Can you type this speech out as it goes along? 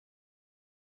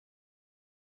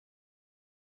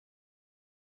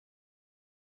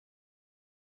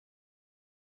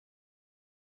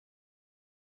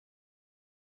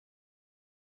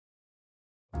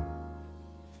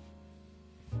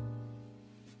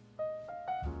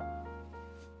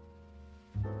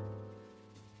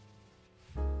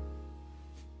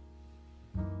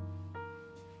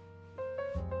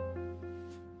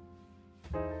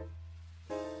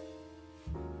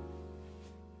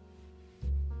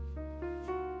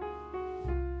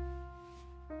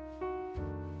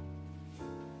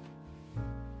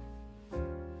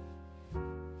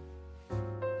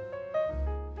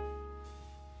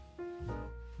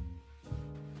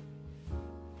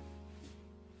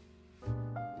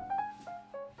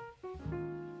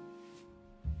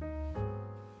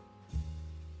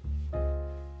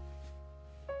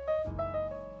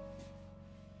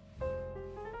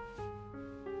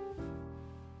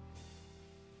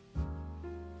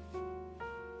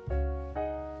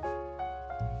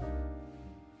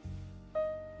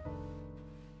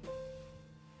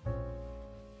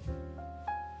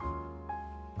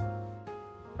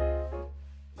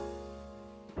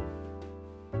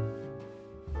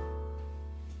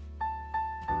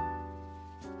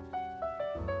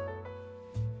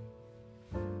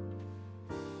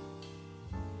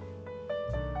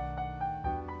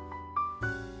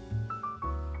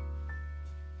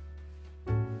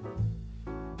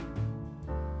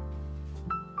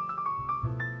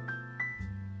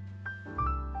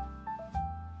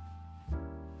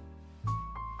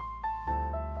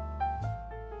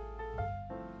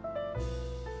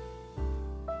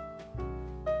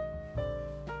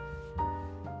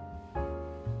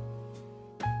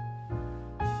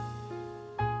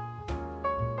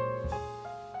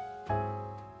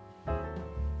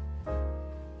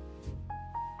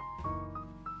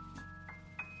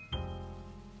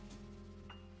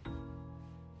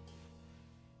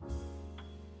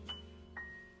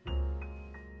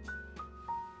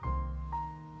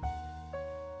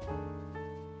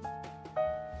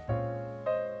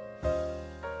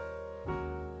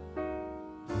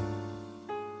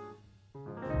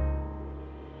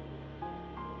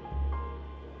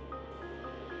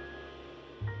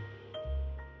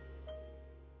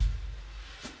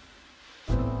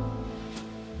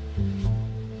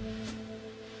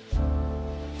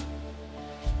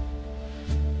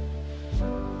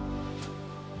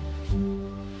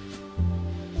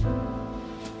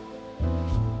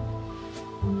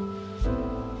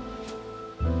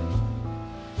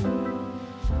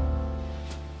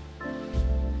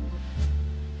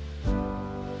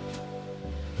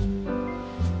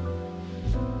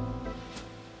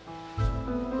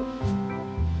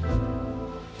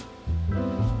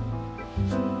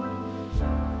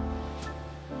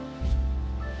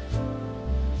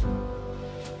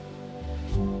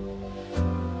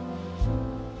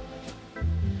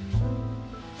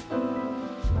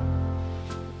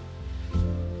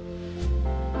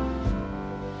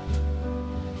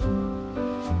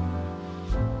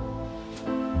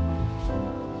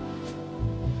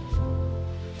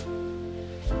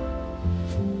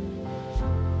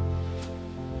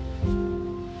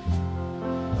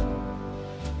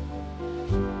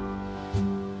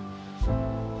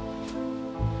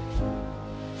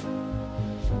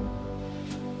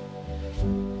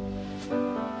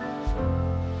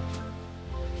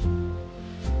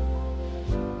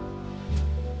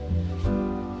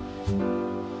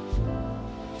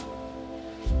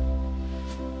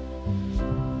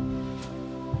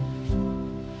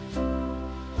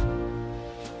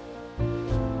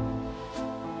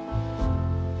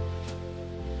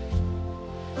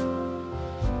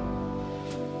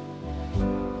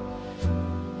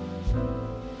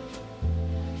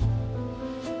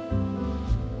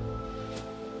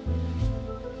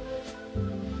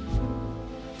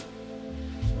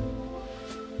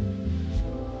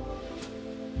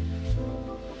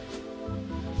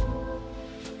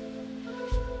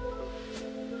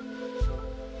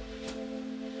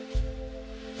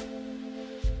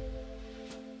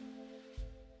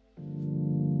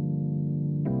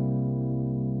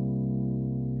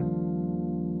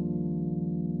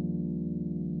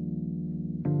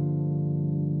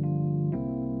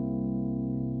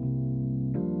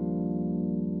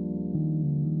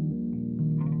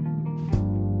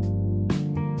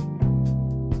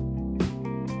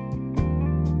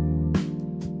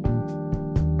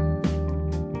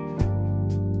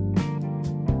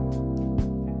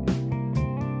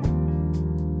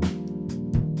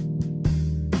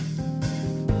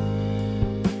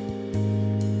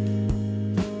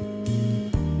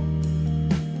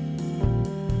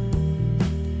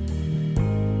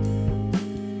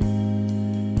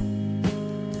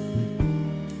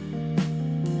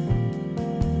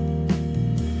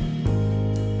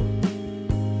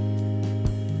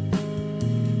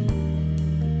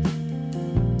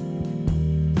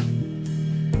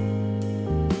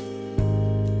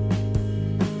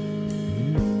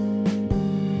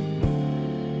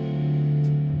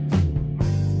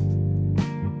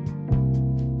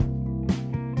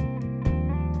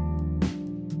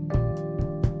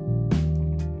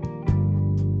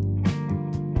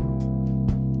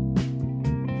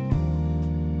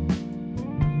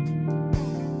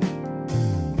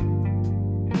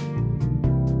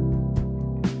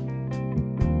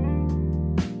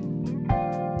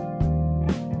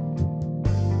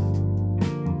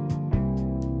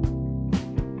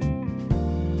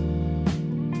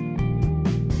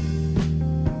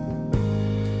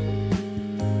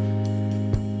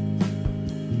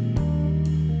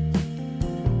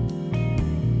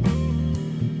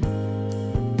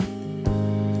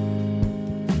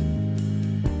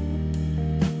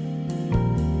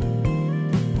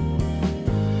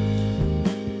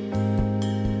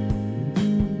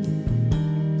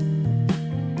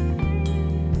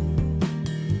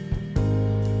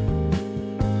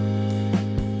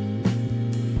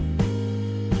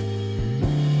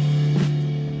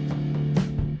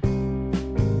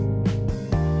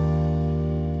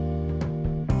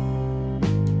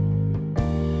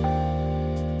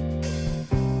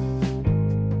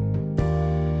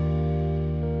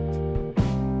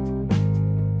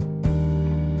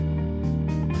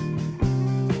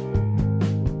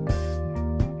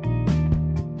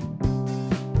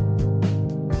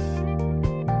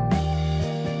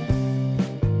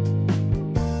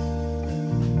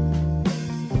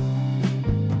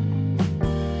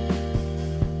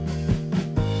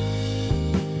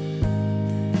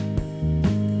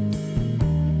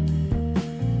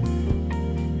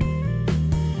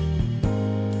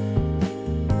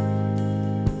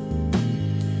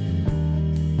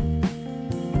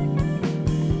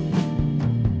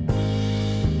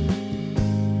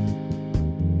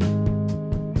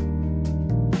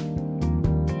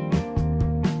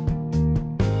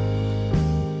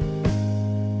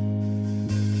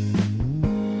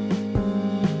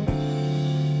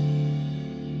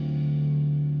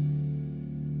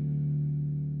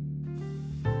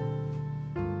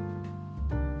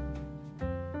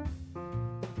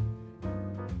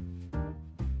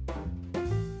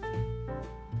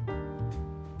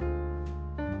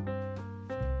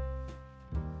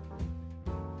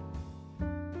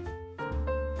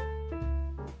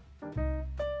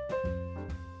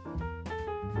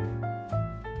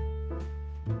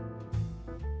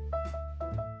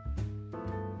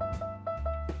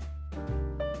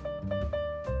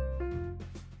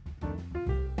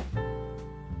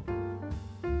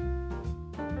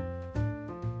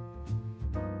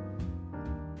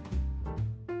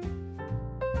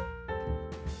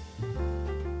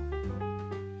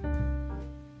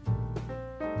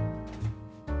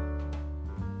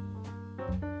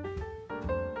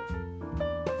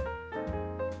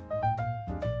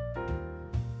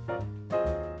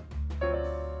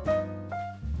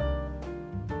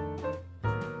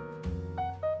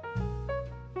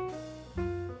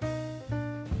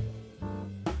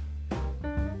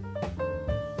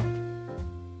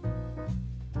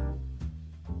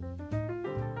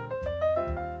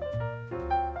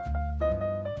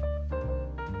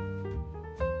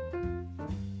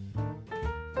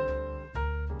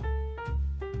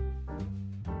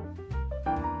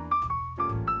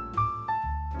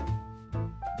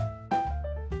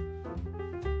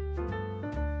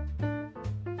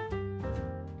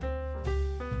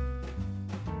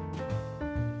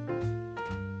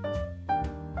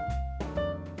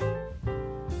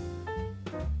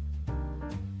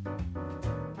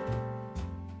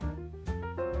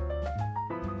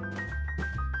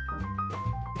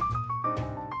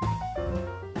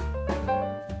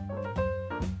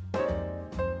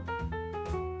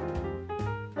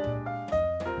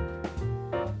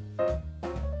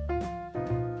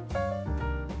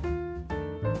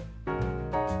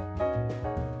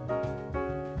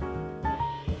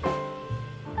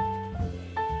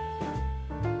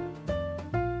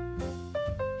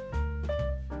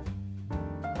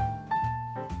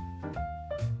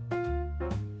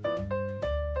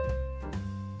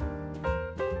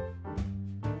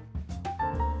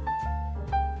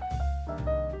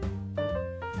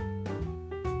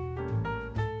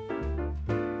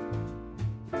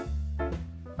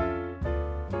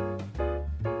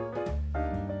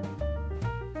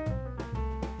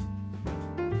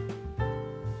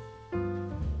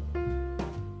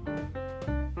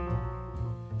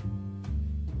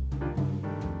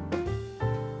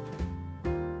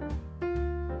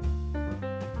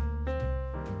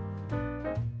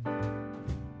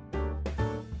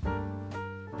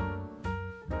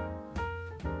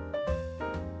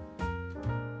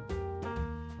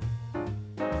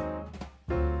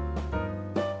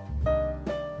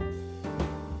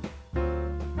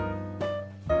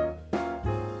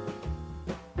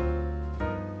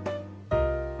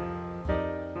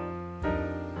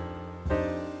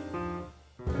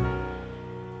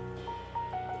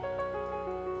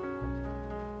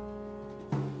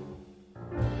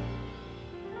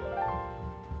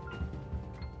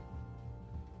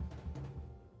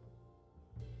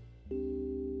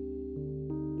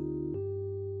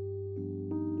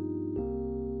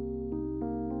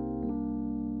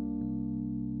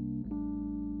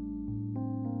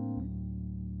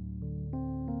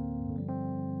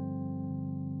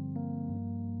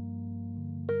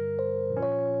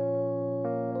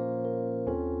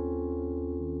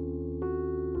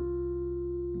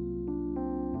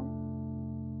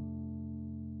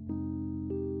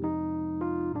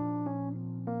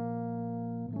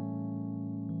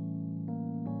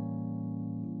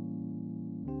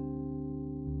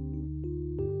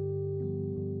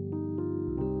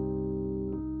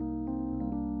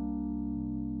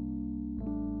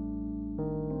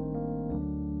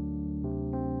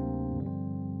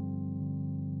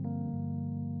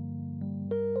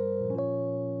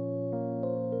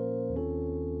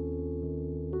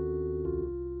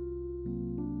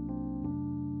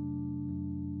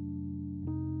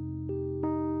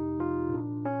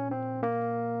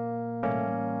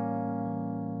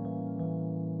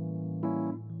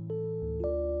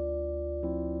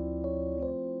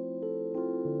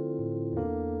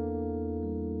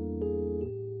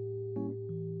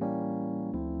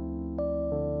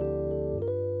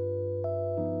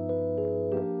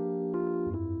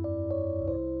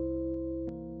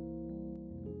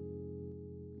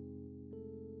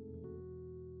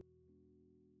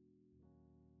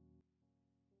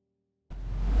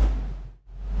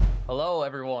Hello,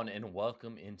 everyone, and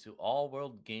welcome into All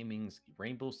World Gaming's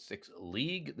Rainbow Six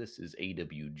League. This is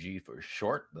AWG for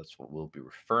short. That's what we'll be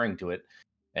referring to it.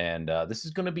 And this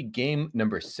is going to be game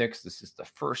number 6. This is the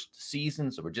first season,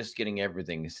 so we're just getting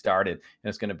everything started. And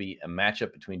it's going to be a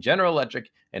matchup between General Electric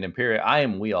and Emperia. I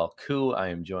am We All Cool. I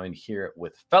am joined here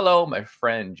with my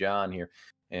friend John here.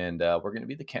 And we're going to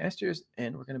be the casters,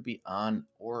 and we're going to be on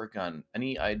Oregon.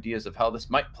 Any ideas of how this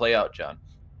might play out, John?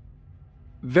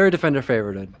 Very defender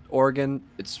favorited. Oregon,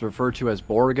 it's referred to as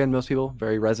Borgen, most people.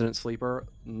 Very resident sleeper.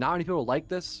 Not many people like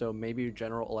this, so maybe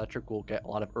General Electric will get a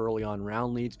lot of early on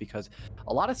round leads because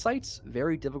a lot of sites,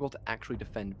 very difficult to actually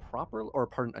defend properly, or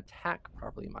pardon, attack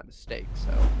properly, my mistake. So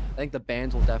I think the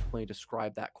bans will definitely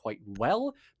describe that quite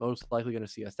well. Most likely going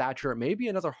to see a Thatcher, maybe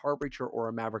another Harbreacher or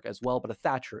a Maverick as well, but a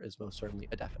Thatcher is most certainly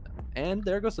a definite. And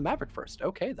there goes the Maverick first.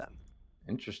 Okay, then.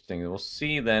 Interesting. We'll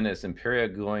see then, is Emperia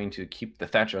going to keep the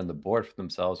Thatcher on the board for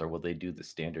themselves, or will they do the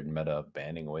standard meta of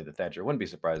banning away the Thatcher? Wouldn't be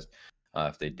surprised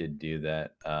if they did do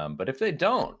that. But if they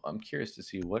don't, I'm curious to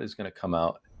see what is going to come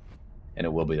out, and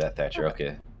it will be that Thatcher.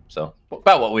 Okay, so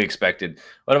about what we expected.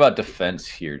 What about defense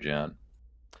here, John?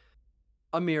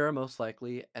 A Mira, most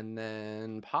likely, and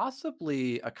then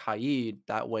possibly a Kaid.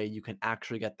 That way you can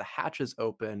actually get the hatches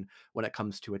open when it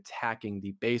comes to attacking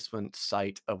the basement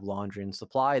site of laundry and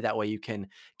supply. That way you can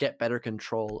get better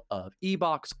control of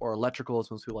E-Box, or electrical,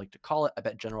 as most people like to call it. I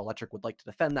bet General Electric would like to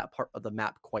defend that part of the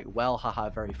map quite well. Haha,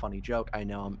 very funny joke. I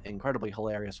know, I'm incredibly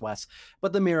hilarious, Wes.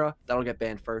 But the Mira, that'll get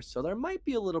banned first, so there might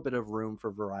be a little bit of room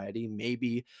for variety.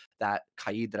 Maybe that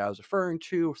Kaid that I was referring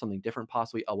to, or something different,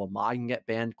 possibly a Wamai can get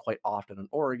banned quite often in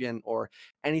Oregon, or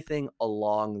anything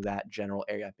along that general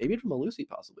area. Maybe from Malusi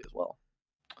possibly as well.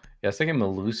 Yeah, I was thinking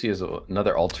Malusi is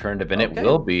another alternative, and it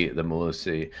will be the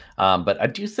Malusi. But I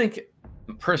do think,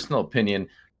 personal opinion,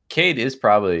 Cade is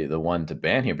probably the one to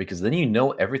ban here, because then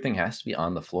everything has to be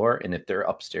on the floor, and if they're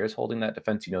upstairs holding that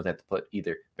defense, they have to put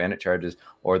either bandit charges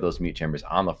or those mute chambers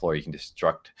on the floor. You can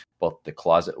destruct both the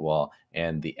closet wall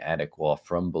and the attic wall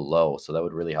from below, so that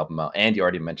would really help them out. And you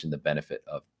already mentioned the benefit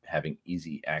of having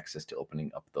easy access to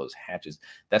opening up those hatches.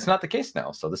 That's not the case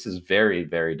now, so this is very,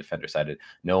 very defender-sided.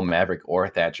 No Maverick or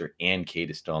Thatcher, and Cade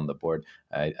is still on the board.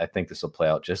 I think this will play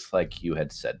out just like you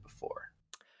had said before.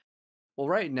 Well,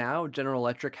 right now, General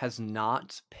Electric has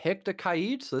not picked a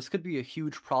Kaid, so this could be a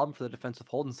huge problem for the defensive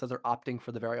hold. Instead, they're opting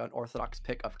for the very unorthodox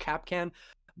pick of Kapkan.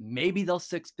 Maybe they'll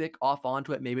 6-pick off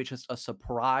onto it. Maybe it's just a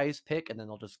surprise pick, and then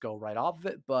they'll just go right off of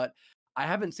it. But I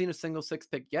haven't seen a single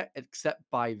 6-pick yet, except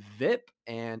by VIP,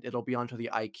 and it'll be onto the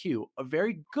IQ. A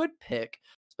very good pick,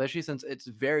 especially since it's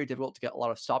very difficult to get a lot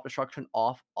of stop destruction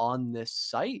off on this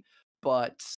site.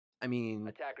 But I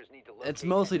mean, it's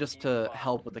mostly just to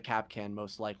help with the Kapkan,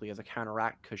 most likely as a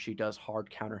counteract, because she does hard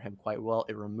counter him quite well.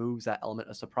 It removes that element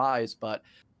of surprise, but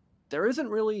there's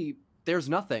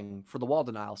nothing for the wall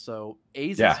denial. So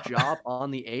Ace's job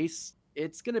on the Ace,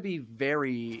 it's going to be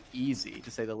very easy, to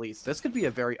say the least. This could be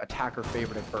a very attacker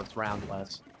favorite first round,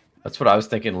 Wes. That's what I was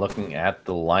thinking, looking at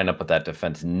the lineup of that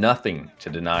defense. Nothing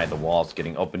to deny the walls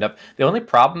getting opened up. The only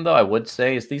problem, though, I would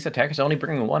say, is these attackers are only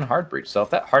bringing one hard breach. So if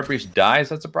that hard breach dies,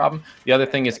 that's a problem. The other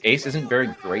thing is Ace isn't very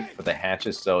great for the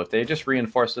hatches. So if they just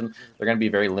reinforce them, they're going to be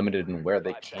very limited in where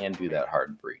they can do that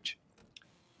hard breach.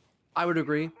 I would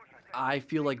agree. I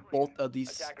feel like both of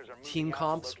these team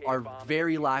comps are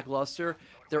very lackluster.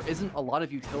 There isn't a lot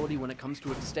of utility when it comes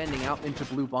to extending out into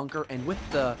Blue Bunker, and with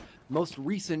the most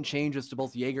recent changes to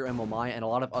both Jaeger and Momai and a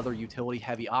lot of other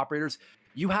utility-heavy operators,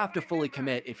 you have to fully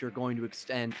commit if you're going to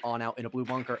extend on out in a Blue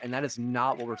Bunker, and that is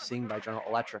not what we're seeing by General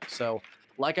Electric. So,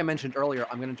 like I mentioned earlier,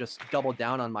 I'm going to just double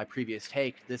down on my previous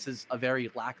take. This is a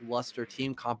very lackluster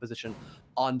team composition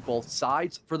on both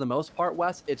sides. For the most part,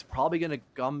 Wes, it's probably going to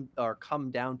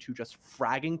come down to just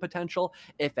fragging potential,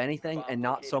 if anything, and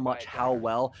not so much how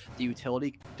well the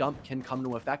utility dump can come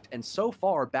to effect. And so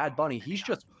far, Bad Bunny, he's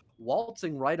just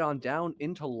waltzing right on down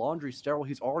into Laundry Stairwell.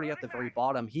 He's already at the very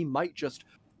bottom. He might just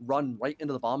run right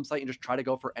into the bomb site and just try to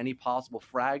go for any possible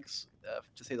frags,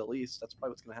 to say the least. That's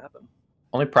probably what's going to happen.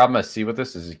 Only problem I see with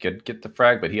this is he could get the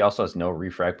frag, but he also has no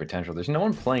refrag potential. There's no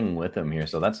one playing with him here,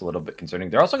 so that's a little bit concerning.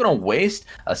 They're also going to waste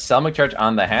a Selmic charge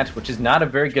on the hatch, which is not a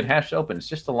very good hatch to open. It's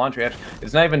just a laundry hatch.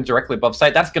 It's not even directly above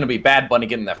sight. That's going to be Bad Bunny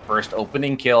getting that first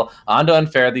opening kill. Onto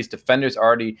Unfair. These defenders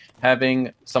already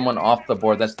having someone off the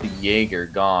board. That's the Jaeger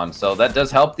gone. So that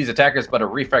does help these attackers, but a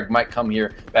refrag might come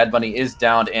here. Bad Bunny is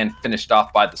downed and finished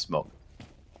off by the smoke.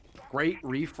 Great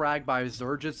refrag by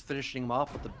Zergis, finishing him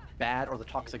off with the bad, or the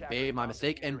Toxic Babe, my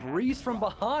mistake. And Breeze from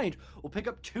behind will pick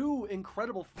up 2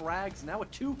 incredible frags. Now a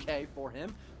 2K for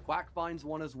him. Quack finds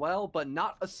one as well, but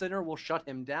not a Sinner will shut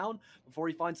him down before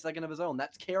he finds second of his own.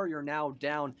 That's Carrier now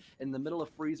down in the middle of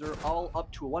Freezer, all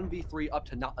up to a 1v3, up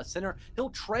to not a Sinner. He'll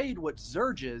trade with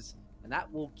Zerges, and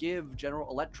that will give General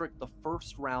Electric the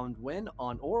first round win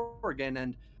on Oregon.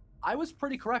 And I was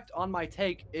pretty correct on my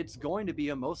take. It's going to be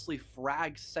a mostly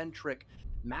frag-centric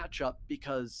matchup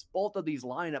because both of these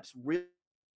lineups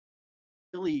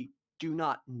really do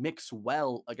not mix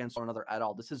well against one another at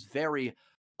all. This is very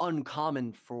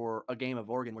uncommon for a game of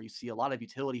Oregon where you see a lot of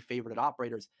utility favorited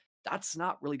operators. That's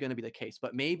not really going to be the case,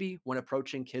 but maybe when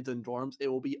approaching kids in dorms, it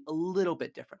will be a little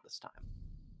bit different this time.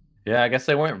 Yeah, I guess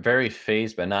they weren't very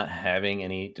phased by not having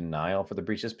any denial for the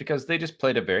breaches because they just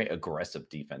played a very aggressive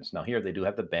defense. Now, here they do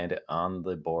have the bandit on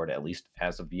the board, at least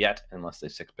as of yet, unless they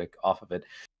six pick off of it.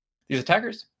 These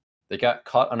attackers, they got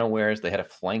caught unawares. They had a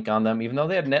flank on them, even though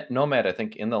they had Nomad, I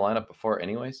think, in the lineup before,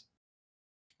 anyways.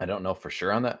 I don't know for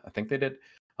sure on that. I think they did.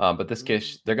 But this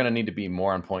case, they're going to need to be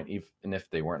more on point, even if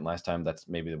they weren't last time. That's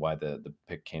maybe why the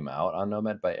pick came out on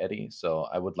Nomad by Eddie. So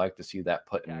I would like to see that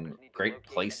put in great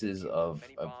places of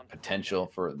potential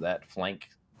for that flank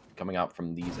coming out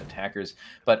from these attackers.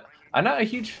 But I'm not a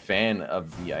huge fan of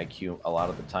the IQ a lot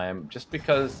of the time, just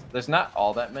because there's not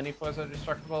all that many players that are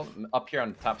destructible. Up here on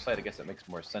the top side, I guess it makes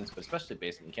more sense, but especially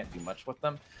basically you can't do much with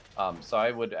them. So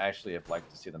I would actually have liked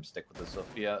to see them stick with the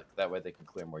Sophia. That way they can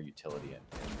clear more utility and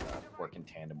work in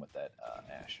tandem with that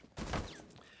Ash.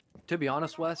 To be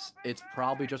honest, Wes, it's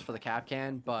probably just for the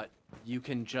Capcan, but you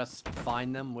can just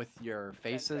find them with your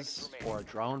faces or a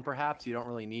drone, perhaps. You don't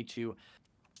really need to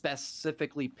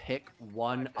specifically pick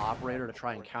one operator to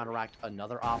try and counteract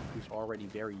another op who's already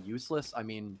very useless. I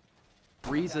mean,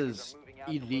 Breeze's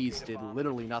EDs did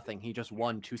literally nothing. He just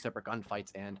won 2 separate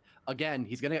gunfights, and again,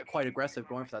 he's going to get quite aggressive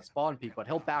going for that spawn peak, but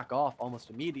he'll back off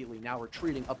almost immediately, now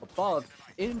retreating up above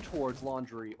in towards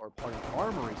Laundry or part of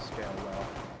Armory stairwell,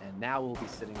 and now we'll be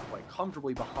sitting quite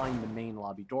comfortably behind the main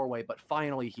lobby doorway, but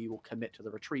finally he will commit to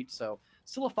the retreat. So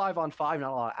still a 5-on-5,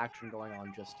 not a lot of action going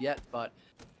on just yet, but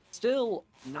still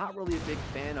not really a big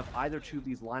fan of either two of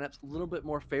these lineups. A little bit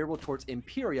more favorable towards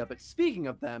Emperia, but speaking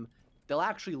of them, they'll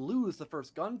actually lose the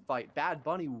first gunfight. Bad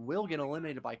Bunny will get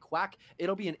eliminated by Quack.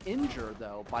 It'll be an injure,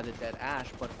 though, by the dead Ash,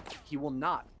 but he will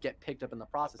not get picked up in the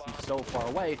process. He's so far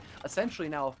away. Essentially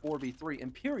now a 4v3.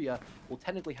 Emperia will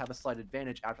technically have a slight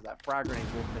advantage after that frag grenade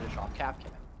will finish off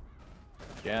Capcan.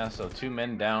 Yeah, so 2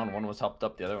 men down. One was helped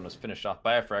up. The other one was finished off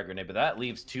by a frag grenade. But that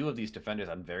leaves 2 of these defenders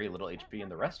on very little HP,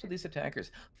 and the rest of these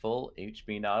attackers full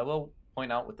HP. Now, I will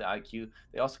point out with the IQ,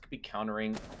 they also could be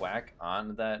countering Quack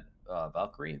on that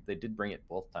Valkyrie. They did bring it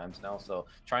both times now, so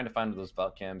trying to find those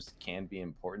Valcams can be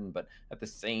important. But at the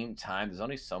same time, there's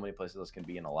only so many places those can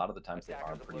be, and a lot of the times they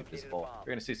are pretty visible. You're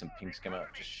going to see some pinks come out,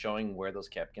 just showing where those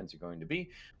Capcans are going to be,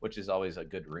 which is always a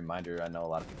good reminder. I know a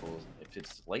lot of people, if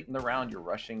it's late in the round, you're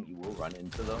rushing, you will run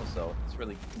into those, so it's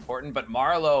really important. But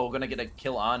Marlowe going to get a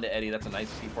kill on to Eddie. That's a nice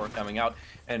C4 coming out,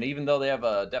 and even though they have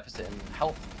a deficit in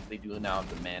health, they do now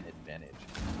have the man advantage.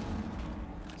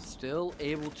 Still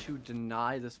able to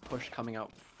deny this push coming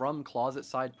out from closet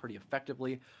side pretty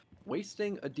effectively,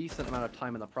 wasting a decent amount of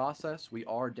time in the process. We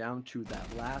are down to that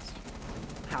last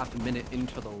half a minute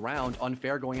into the round.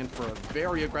 Unfair going in for a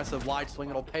very aggressive wide swing.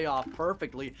 It'll pay off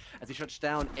perfectly as he shuts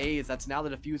down A's. That's now the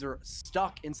diffuser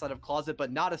stuck inside of closet,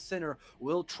 but not a Sinner.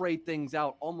 Will trade things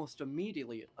out almost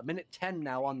immediately. A minute 10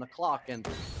 now on the clock, and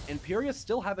Emperia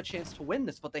still have a chance to win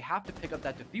this, but they have to pick up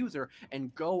that diffuser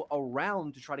and go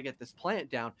around to try to get this plant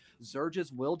down.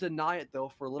 Zerges will deny it, though,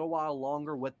 for a little while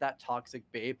longer with that Toxic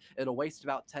Babe. It'll waste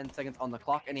about 10 seconds on the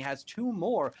clock, and he has 2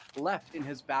 more left in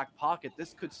his back pocket.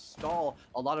 This could stall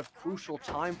a lot of crucial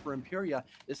time for Emperia.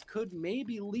 This could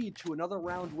maybe lead to another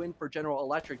round win for General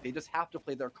Electric. They just have to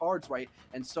play their cards right,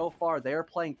 and so far they are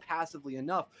playing passively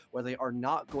enough where they are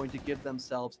not going to give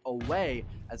themselves away,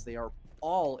 as they are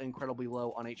all incredibly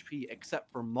low on HP,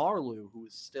 except for Marlu, who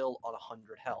is still on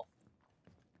 100 health.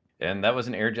 And that was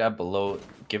an air jab below,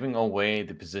 giving away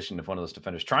the position of one of those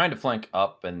defenders, trying to flank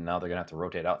up, and now they're going to have to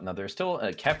rotate out. Now, there's still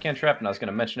a Capcan trap, and I was going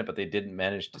to mention it, but they didn't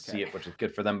manage to see it, which is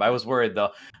good for them. But I was worried, though.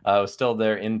 I was still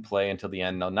there in play until the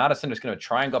end. No, not a Cinder's going to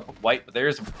try and go up with white, but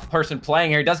there's a person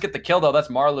playing here. He does get the kill, though. That's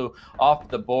Marlu off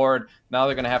the board. Now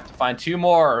they're going to have to find 2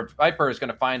 more. Viper is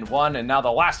going to find 1, and now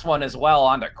the last one as well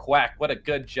on the Quack. What a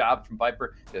good job from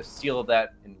Viper to seal that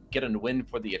and get a win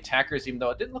for the attackers, even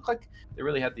though it didn't look like they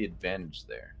really had the advantage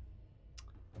there.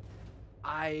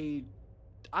 I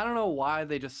don't know why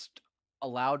they just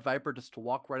allowed Viper just to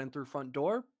walk right in through front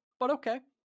door, but okay.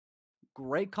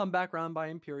 Great comeback round by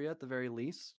Emperia at the very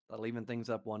least. That'll even things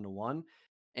up 1-1.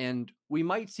 And we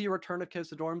might see a return of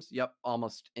Kiss the Dorms. Yep,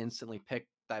 almost instantly picked.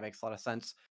 That makes a lot of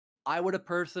sense. I would have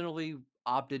personally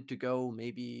opted to go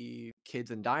maybe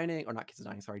kids and dining, or not kids and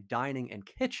dining, sorry, dining and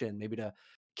kitchen, maybe to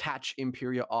catch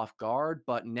Imperia off guard.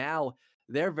 But now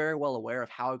they're very well aware of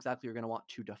how exactly you're going to want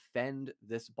to defend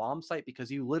this bomb site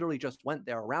because you literally just went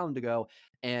there a round ago.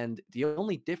 And the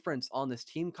only difference on this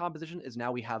team composition is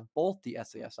now we have both the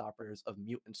SAS operators of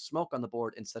Mute and Smoke on the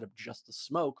board instead of just the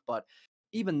Smoke. But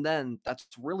even then, that's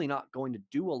really not going to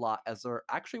do a lot as there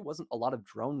actually wasn't a lot of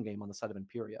drone game on the side of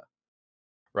Imperia.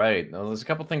 Right. Now, there's a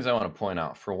couple things I want to point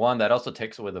out. For one, that also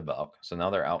takes away the Valk. So now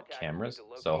they're out cameras.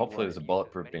 So hopefully there's Right. a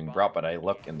bulletproof being brought, but I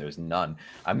look and there's none.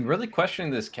 I'm really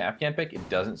questioning this Capcan pick. It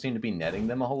doesn't seem to be netting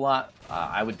them a whole lot.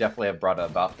 I would definitely have brought a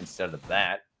Valk instead of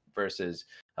that versus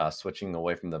switching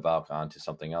away from the Valk onto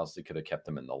something else that could have kept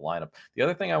them in the lineup. The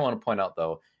other thing I want to point out,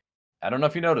 though, I don't know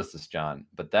if you noticed this, John,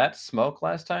 but that smoke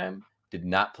last time did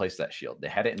not place that shield. They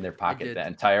had it in their I pocket did. that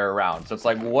entire round. So it's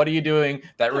like, what are you doing?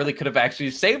 That really could have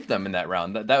actually saved them in that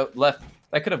round. That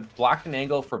could have blocked an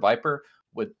angle for Viper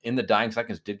with in the dying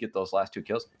seconds, did get those last two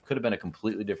kills. Could have been a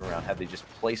completely different round had they just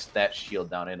placed that shield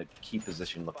down in a key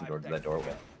position looking towards that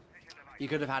doorway. You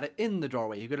could have had it in the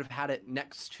doorway. You could have had it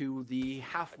next to the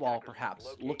half wall,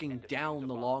 perhaps, looking down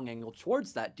the long angle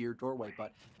towards that dear doorway.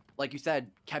 But like you said,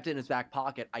 kept it in his back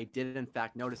pocket. I did, in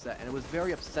fact, notice that. And it was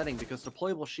very upsetting because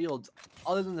deployable shields,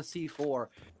 other than the C4,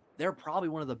 they're probably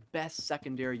one of the best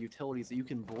secondary utilities that you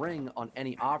can bring on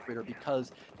any operator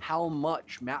because how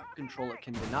much map control it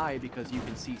can deny because you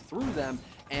can see through them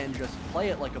and just play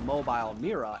it like a mobile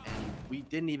Mira. And we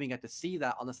didn't even get to see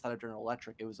that on the side of General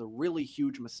Electric. It was a really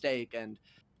huge mistake, and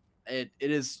it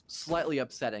is slightly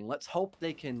upsetting. Let's hope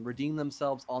they can redeem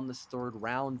themselves on this third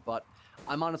round, but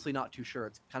I'm honestly not too sure.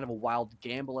 It's kind of a wild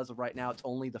gamble as of right now. It's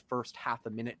only the first half a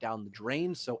minute down the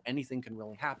drain, so anything can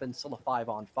really happen. Still a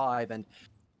 5-on-5, and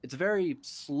it's a very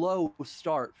slow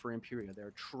start for Imperia.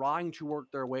 They're trying to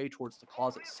work their way towards the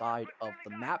closet side of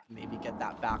the map, maybe get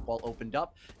that back wall opened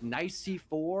up. Nice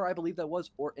C4, I believe that was,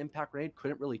 or impact grenade.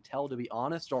 Couldn't really tell, to be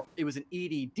honest. Or it was an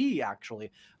EDD, actually.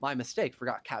 My mistake.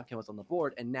 Forgot Capcan was on the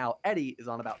board. And now Eddie is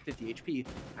on about 50 HP.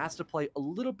 Has to play a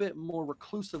little bit more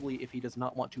reclusively if he does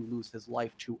not want to lose his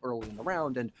life too early in the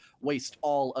round and waste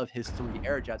all of his 3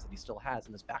 air jets that he still has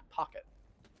in his back pocket.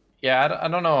 Yeah, I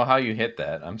don't know how you hit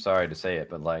that. I'm sorry to say it,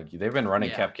 but like they've been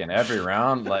running Yeah. Kepkin every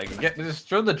round. Like, just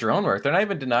throw the drone work. They're not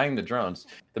even denying the drones.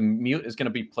 The mute is going to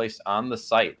be placed on the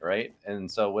site, right? And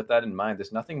so, with that in mind,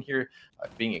 there's nothing here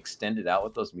being extended out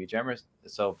with those mute jammers.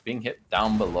 So, being hit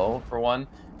down below for one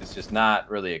is just not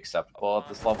really acceptable at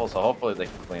this level. So, hopefully, they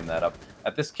can clean that up.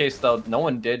 At this case, though, no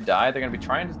one did die. They're going to be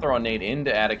trying to throw a nade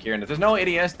into Attic here, and if there's no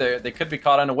ADS there, they could be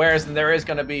caught unawares, and there is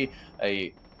going to be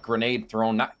a grenade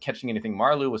thrown, not catching anything.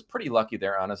 Marlu was pretty lucky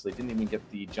there, honestly. Didn't even get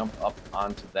the jump up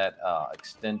onto that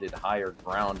extended higher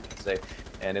ground, you could say.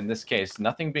 And in this case,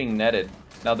 nothing being netted.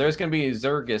 Now, there's going to be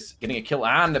Zergus getting a kill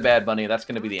on the Bad Bunny. That's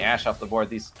going to be the Ash off the board.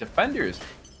 These defenders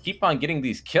keep on getting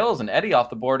these kills, and Eddie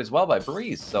off the board as well by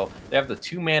Breeze. So they have the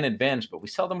 2-man advantage, but we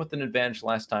saw them with an advantage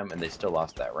last time, and they still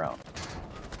lost that round.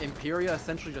 Imperia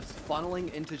essentially just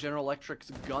funneling into General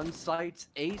Electric's gun sights.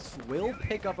 Ace will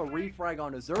pick up a refrag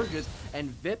on Azurges,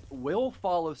 and VIP will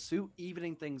follow suit,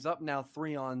 evening things up now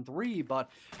 3-on-3.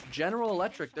 But General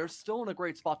Electric, they're still in a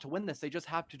great spot to win this. They just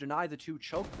have to deny the 2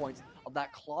 choke points of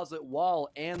that closet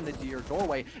wall and the deer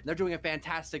doorway. And they're doing a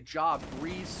fantastic job.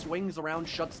 Breeze swings around,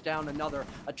 shuts down another.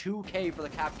 A 2K for the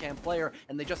Capcan player,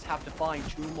 and they just have to find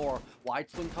 2 more. Wide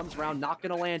swing comes around, not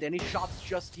going to land any shots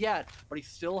just yet, but he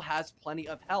still has plenty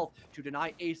of health to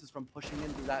deny Aces from pushing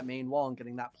into that main wall and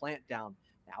getting that plant down.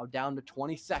 Now down to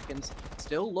 20 seconds.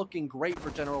 Still looking great for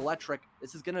General Electric.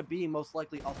 This is going to be most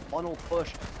likely a funnel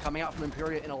push coming out from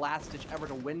Imperia in a last-ditch effort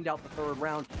to wind out the third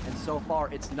round. And so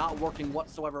far, it's not working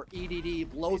whatsoever.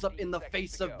 EDD blows up in the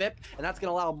face of VIP, and that's going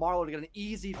to allow Marlowe to get an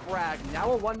easy frag.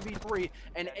 Now a 1v3,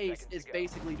 and Ace is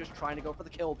basically just trying to go for the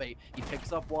kill bait. He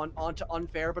picks up one onto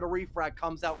Unfair, but a refrag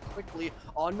comes out quickly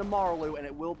onto Marlowe, and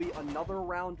it will be another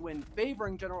round win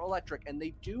favoring General Electric, and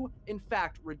they do, in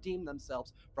fact, redeem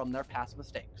themselves from their past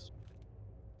mistakes.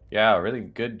 Yeah, really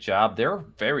good job. They're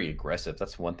very aggressive.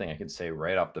 That's one thing I can say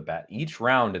right off the bat. Each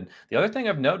round, and the other thing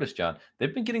I've noticed, John,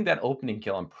 they've been getting that opening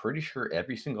kill. I'm pretty sure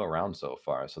every single round so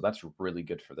far. So that's really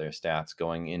good for their stats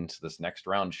going into this next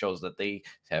round. Shows that they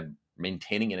have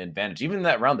maintaining an advantage. Even in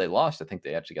that round they lost, I think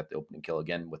they actually got the opening kill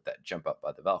again with that jump up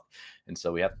by the Valk. And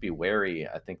so we have to be wary.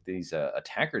 I think these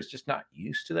attackers just not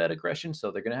used to that aggression, so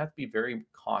they're going to have to be very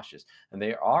cautious. And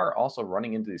they are also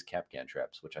running into these Capcan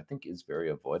traps, which I think is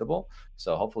very avoidable.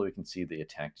 So hopefully we can see the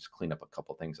attack just clean up a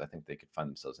couple things. I think they could find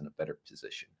themselves in a better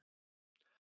position.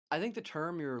 I think the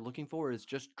term you're looking for is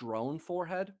just drone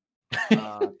forehead.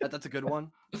 That's a good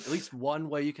one. At least one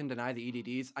way you can deny the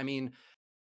EDDs. I mean,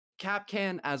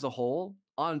 Capcan as a whole,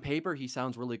 on paper, he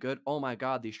sounds really good. Oh my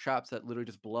god, these traps that literally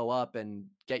just blow up and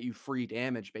get you free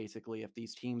damage, basically, if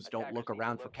these teams don't look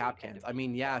around for Capcans. I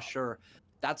mean, yeah, sure.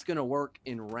 That's going to work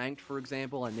in ranked, for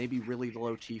example, and maybe really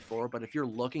low T4. But if you're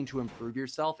looking to improve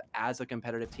yourself as a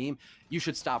competitive team, you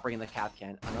should stop bringing the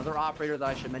Capcan. Another operator that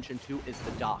I should mention too is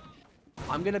the Doc.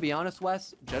 I'm gonna be honest,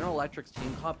 Wes. General Electric's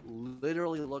team comp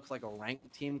literally looks like a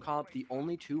ranked team comp. The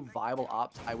only two viable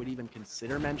ops I would even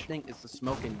consider mentioning is the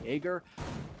Smoke and Jaeger.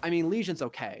 I mean, Legion's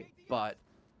okay, but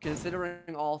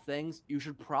considering all things, you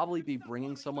should probably be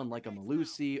bringing someone like a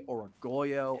Malusi or a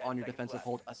Goyo on your defensive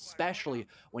hold, especially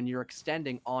when you're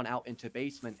extending on out into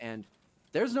basement. And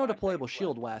there's no deployable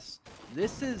shield, Wes.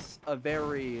 This is a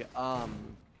very oddball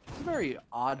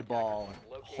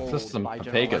This is hold some by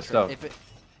General Pega Electric. stuff.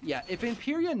 Yeah, if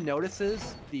Emperia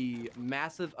notices the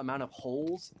massive amount of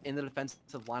holes in the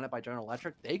defensive lineup by General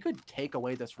Electric, they could take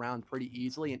away this round pretty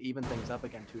easily and even things up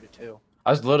again 2-2. I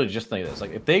was literally just thinking this.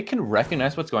 Like, if they can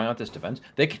recognize what's going on with this defense,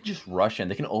 they can just rush in.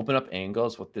 They can open up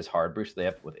angles with this hard breach they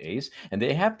have with Ace, and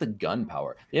they have the gun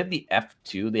power. They have the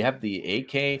F2, they have the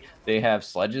AK, they have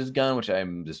Sledge's gun, which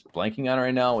I'm just blanking on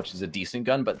right now, which is a decent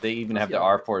gun, but they even have the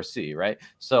R4C, right?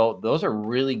 So those are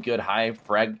really good high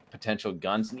frag potential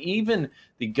guns, and even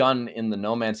the gun in the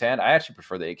No Man's Hand. I actually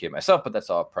prefer the AK myself, but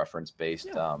that's all preference based.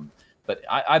 Yeah. But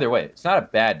either way, it's not a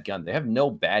bad gun. They have no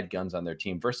bad guns on their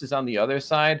team. Versus on the other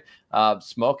side,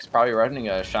 Smoke's probably running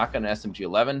a shotgun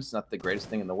SMG-11. It's not the greatest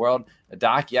thing in the world. A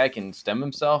Doc, yeah, can stem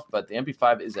himself, but the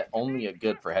MP5 is only a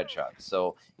good for headshots.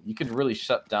 So you could really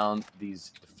shut down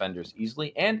these defenders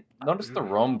easily. And notice the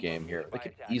roam game here. They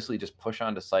could easily just push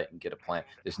onto site and get a plant.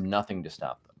 There's nothing to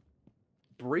stop them.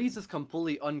 Breeze is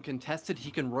completely uncontested.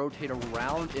 He can rotate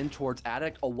around in towards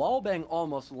Attic. A wallbang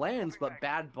almost lands, but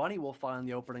Bad Bunny will find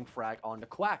the opening frag onto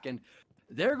Quack. And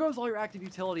there goes all your active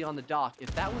utility on the Dock.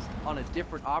 If that was on a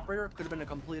different operator, it could have been a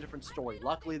completely different story.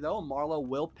 Luckily, though, Marlowe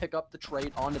will pick up the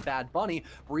trade on the Bad Bunny.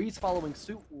 Breeze following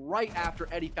suit right after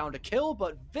Eddie found a kill,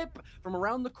 but Vip from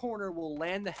around the corner will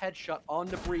land the headshot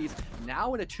onto Breeze.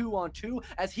 Now in a 2-on-2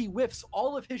 as he whiffs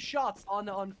all of his shots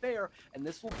onto Unfair, and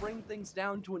this will bring things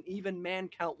down to an even man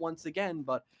count once again,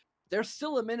 but there's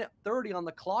still a minute 30 on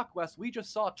the clock, Wes. We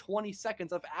just saw 20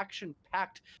 seconds of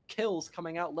action-packed kills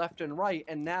coming out left and right,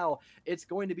 and now it's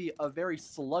going to be a very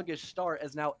sluggish start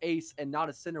as now Ace and Not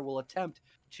a Sinner will attempt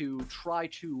to try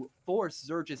to force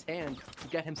Zerge's hand to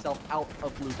get himself out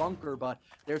of Blue Bunker, but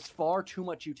there's far too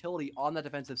much utility on the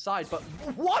defensive side. But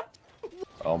what?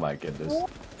 Oh my goodness. Why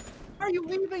are you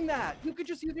leaving that? You could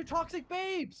just use your Toxic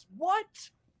Babes. What?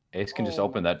 Ace can just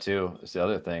open that too. It's the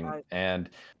other thing. And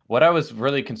what I was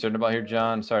really concerned about here,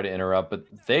 John, sorry to interrupt, but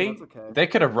they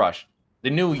could have rushed. They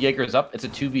knew Jaeger's up. It's a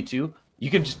 2v2. You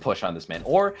can just push on this man.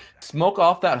 Or smoke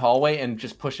off that hallway and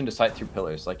just push into sight through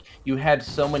pillars. Like, you had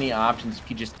so many options if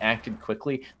you just acted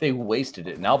quickly. They wasted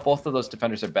it. Now both of those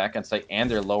defenders are back on site and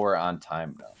they're lower on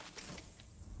time now.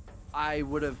 I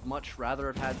would have much rather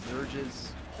have had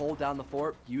Zerge's hold down the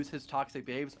fort, use his Toxic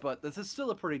Babes, but this is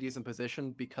still a pretty decent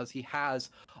position because he has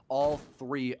all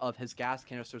three of his gas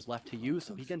canisters left to use,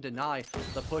 so he can deny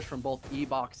the push from both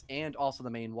E-Box and also the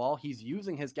main wall. He's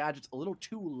using his gadgets a little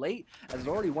too late, as there's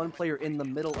already one player in the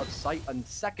middle of sight. A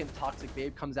second Toxic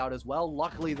Babe comes out as well.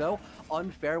 Luckily, though,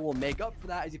 Unfair will make up for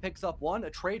that as he picks up one. A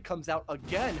trade comes out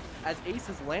again as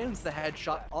Aces lands the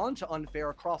headshot onto Unfair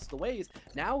across the ways.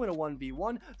 Now in a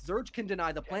 1v1, Zerge can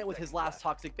deny the plant with his last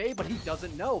Toxic Babe, but he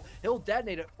doesn't know. He'll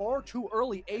detonate it far too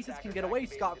early. Aces can get away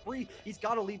scot-free. He's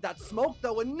got to leave that smoke,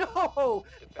 though, and no!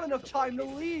 Not enough time to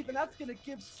leave, and that's going to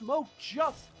give Smoke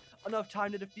just enough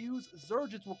time to defuse.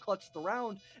 Zerges will clutch the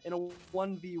round in a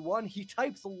 1v1. He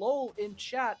types LOL in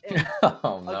chat, and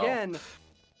oh, no. Again,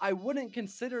 I wouldn't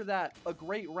consider that a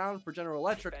great round for General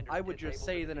Electric. I would just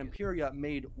say that Emperia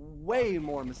made way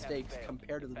more mistakes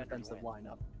compared to the defensive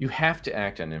lineup. You have to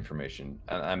act on information.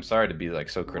 And I'm sorry to be like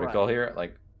so critical here.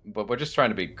 Like, but we're just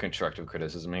trying to be constructive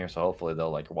criticism here, so hopefully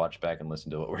they'll like watch back and listen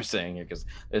to what we're saying here, because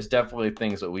there's definitely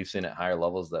things that we've seen at higher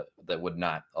levels that would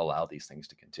not allow these things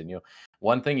to continue.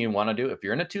 One thing you want to do, if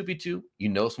you're in a 2v2, you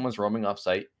know someone's roaming off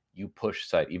site, you push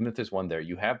site. Even if there's one there,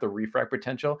 you have the refrag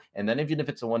potential, and then even if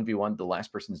it's a 1v1, the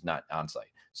last person's not on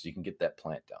site, so you can get that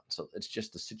plant down. So it's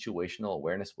just the situational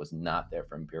awareness was not there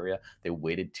for Emperia. They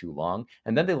waited too long,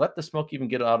 and then they let the smoke even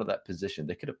get out of that position.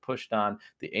 They could have pushed on.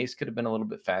 The ace could have been a little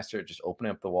bit faster, just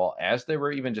opening up the wall as they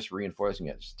were even just reinforcing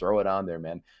it. Just throw it on there,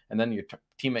 man. And then your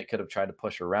teammate could have tried to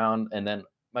push around. And then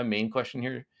my main question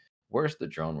here, where's the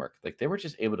drone work? Like, they were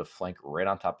just able to flank right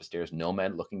on top of stairs.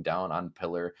 Nomad looking down on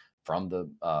pillar from the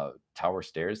tower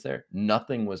stairs there.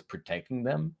 Nothing was protecting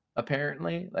them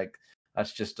apparently. Like,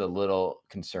 that's just a little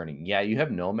concerning. Yeah, you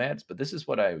have nomads, but this is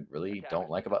what I really don't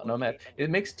like about nomad. It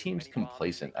makes teams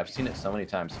complacent. I've seen it so many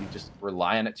times. You just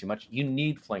rely on it too much. You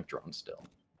need flank drones still.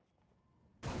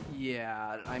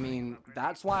 Yeah, I mean,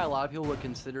 that's why a lot of people would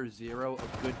consider Zero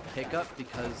a good pickup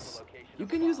because you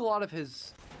can use a lot of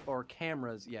his or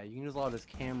cameras. Yeah, you can use a lot of his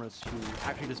cameras to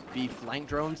actually just be flank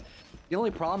drones. The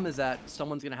only problem is that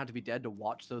someone's gonna have to be dead to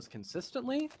watch those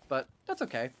consistently, but that's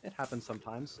okay. It happens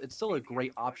sometimes. It's still a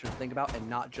great option to think about and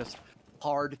not just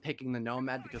hard picking the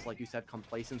Nomad because, like you said,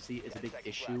 complacency is a big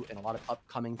issue in a lot of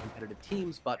upcoming competitive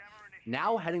teams, but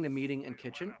now heading to meeting and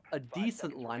kitchen, a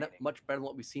decent lineup, much better than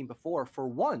what we've seen before. For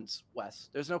once, Wes,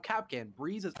 there's no Capcan.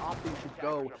 Breeze is opting to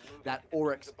go that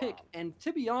Oryx pick. And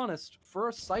to be honest, for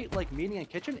a site like meeting and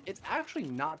kitchen, it's actually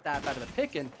not that bad of a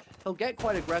pick. And he'll get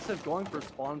quite aggressive going for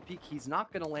spawn peak. He's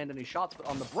not going to land any shots, but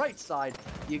on the bright side,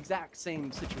 the exact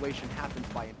same situation happens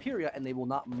by Emperia, and they will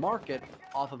not mark it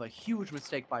off of a huge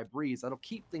mistake by Breeze. That'll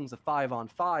keep things a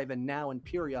 5-on-5, and now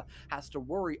Emperia has to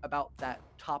worry about that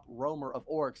top roamer of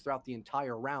Oryx throughout the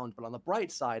entire round. But on the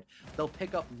bright side, they'll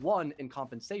pick up one in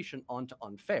compensation onto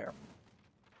unfair.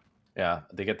 Yeah,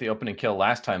 they get the opening kill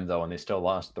last time though, and they still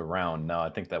lost the round. Now I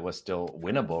think that was still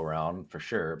winnable round for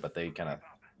sure, but they kind of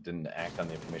didn't act on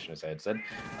the information as I had said.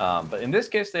 But in this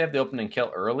case, they have the opening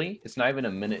kill early. It's not even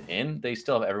a minute in. They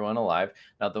still have everyone alive.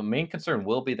 Now the main concern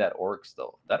will be that Oryx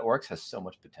though. That Oryx has so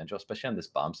much potential, especially on this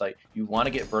bomb site. You want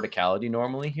to get verticality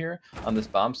normally here on this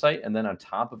bomb site, and then on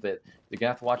top of it, you're gonna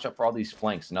have to watch out for all these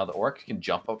flanks. Now the Oryx can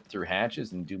jump up through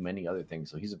hatches and do many other things,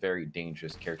 so he's a very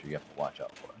dangerous character you have to watch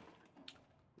out for.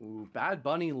 Ooh, Bad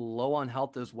Bunny low on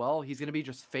health as well. He's going to be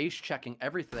just face checking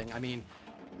everything. I mean,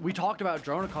 we talked about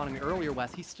drone economy earlier,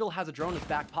 Wes. He still has a drone in his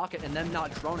back pocket, and them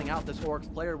not droning out this Oryx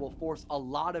player will force a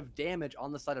lot of damage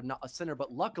on the side of not a center.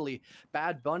 But luckily,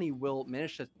 Bad Bunny will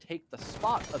manage to take the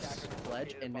spot of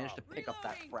Sledge and manage to pick up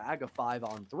that frag of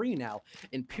 5-on-3 now.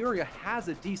 Emperia has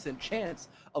a decent chance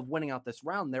of winning out this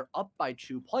round. They're up by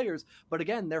 2 players, but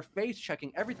again, they're face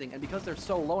checking everything. And because they're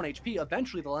so low on HP,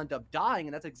 eventually they'll end up dying,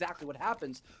 and that's exactly what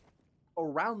happens.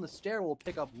 Around the stair will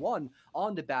pick up one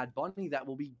onto Bad Bunny that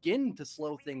will begin to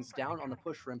slow things down on the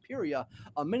push for Emperia.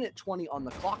 A minute 20 on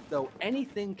the clock, though.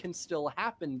 Anything can still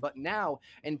happen, but now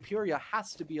Emperia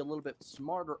has to be a little bit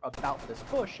smarter about this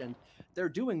push, and they're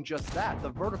doing just that. The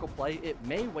vertical play, it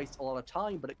may waste a lot of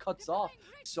time, but it cuts off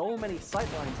so many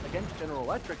sightlines against General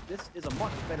Electric. This is a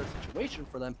much better situation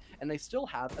for them, and they still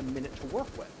have a minute to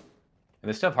work with. And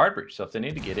they still have hard breach, so if they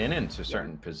need to get into a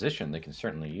certain position, they can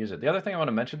certainly use it. The other thing I want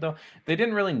to mention, though, they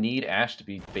didn't really need Ashe to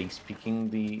be face peeking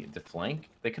the flank.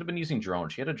 They could have been using drone.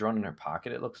 She had a drone in her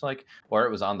pocket, it looks like, or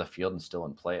it was on the field and still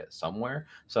in play it somewhere.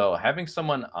 So having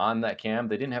someone on that cam,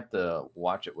 they didn't have to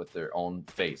watch it with their own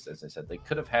face. As I said, they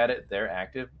could have had it there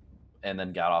active and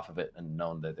then got off of it and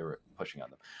known that they were pushing on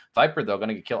them. Viper, though, going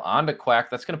to get killed onto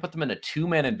Quack. That's going to put them in a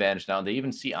 2-man advantage now. They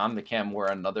even see on the cam where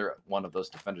another one of those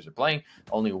defenders are playing.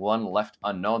 Only one left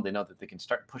unknown. They know that they can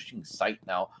start pushing sight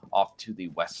now off to the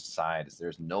west side as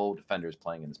there's no defenders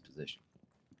playing in this position.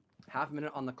 Half a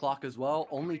minute on the clock as well.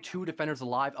 Only 2 defenders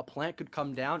alive. A plant could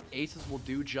come down. Aces will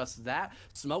do just that.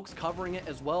 Smoke's covering it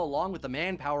as well, along with the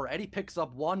manpower. Eddie picks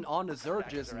up one on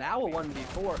Zergis. Now a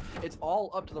 1v4. It's all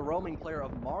up to the roaming player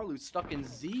of Marlu, stuck in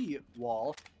Z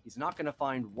wall. He's not going to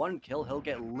find 1 kill. He'll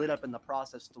get lit up in the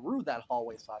process through that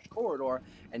hallway/corridor.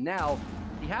 And now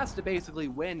he has to basically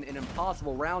win an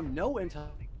impossible round. No intel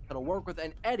to work with,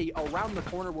 and Eddie around the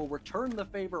corner will return the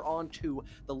favor onto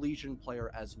the Legion player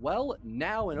as well.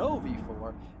 Now an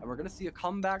OV4, and we're going to see a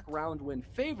comeback round win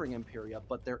favoring Emperia,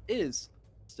 but there is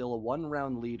still a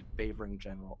 1-round lead favoring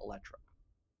General Electric.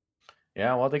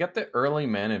 Yeah, well, they got the early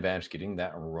man advantage getting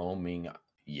that roaming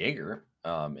Jaeger,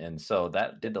 and so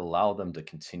that did allow them to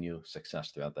continue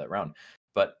success throughout that round.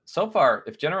 But so far,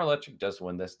 if General Electric does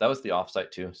win this, that was the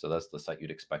offsite too, so that's the site you'd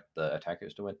expect the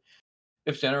attackers to win.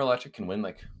 If General Electric can win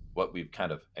like what we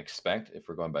kind of expect, if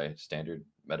we're going by standard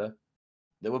meta,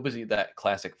 that would be that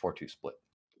classic 4-2 split.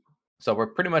 So we're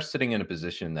pretty much sitting in a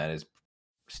position that is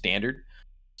standard.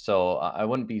 So I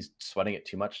wouldn't be sweating it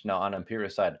too much. Now on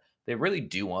Emperia's side, they really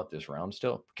do want this round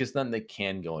still, because then they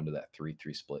can go into that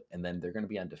 3-3 split, and then they're going to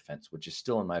be on defense, which is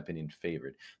still, in my opinion,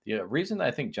 favored. The reason that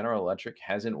I think General Electric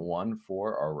hasn't won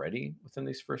 4 already within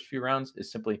these first few rounds is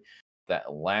simply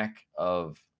that lack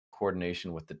of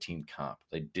coordination with the team comp.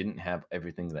 They didn't have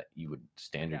everything that you would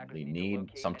standardly need.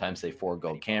 Sometimes they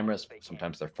forego cameras.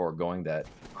 Sometimes they're foregoing that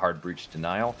hard breach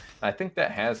denial. And I think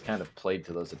that has kind of played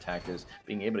to those attackers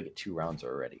being able to get 2 rounds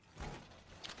already.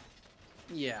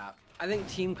 Yeah, I think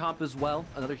team comp as well,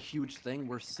 another huge thing.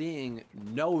 We're seeing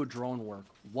no drone work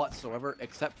whatsoever,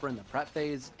 except for in the prep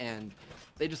phase, and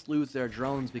they just lose their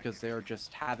drones because they're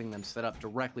just having them set up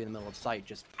directly in the middle of sight,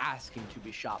 just asking to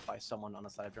be shot by someone on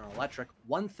the side of General Electric.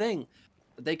 One thing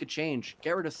that they could change,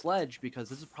 get rid of Sledge, because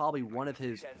this is probably one of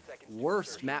his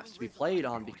worst maps to be played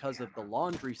on because of the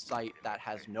laundry site that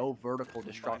has no vertical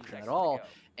destruction at all,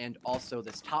 and also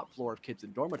this top floor of kids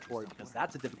in dormitory, because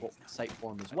that's a difficult site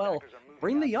for him as well.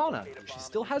 Bring the Yana. She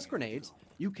still has grenades.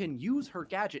 You can use her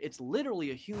gadget. It's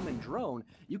literally a human drone.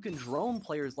 You can drone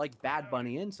players like Bad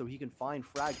Bunny in so he can find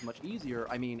frags much easier.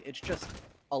 I mean, it's just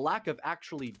a lack of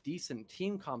actually decent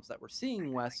team comps that we're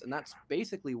seeing, Wes, and that's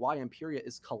basically why Imperia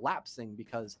is collapsing,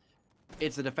 because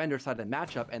it's a defender-sided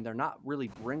matchup, and they're not really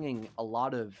bringing a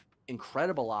lot of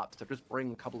incredible ops. They're just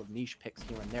bringing a couple of niche picks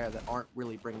here and there that aren't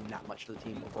really bringing that much to the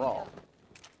team overall.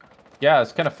 Yeah,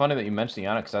 it's kind of funny that you mentioned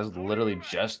Yana because I was literally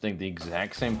just thinking the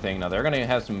exact same thing. Now they're going to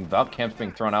have some Valve camps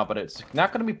being thrown out, but it's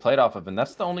not going to be played off of, and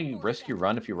that's the only risk you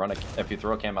run if you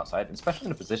throw a cam outside, and especially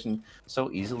in a position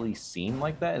so easily seen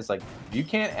like that. Is like if you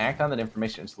can't act on that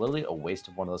information, it's literally a waste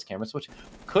of one of those cameras, which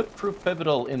could prove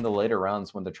pivotal in the later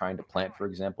rounds when they're trying to plant. For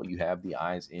example, you have the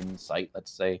eyes in sight. Let's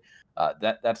say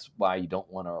that's why you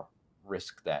don't want to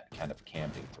risk that kind of cam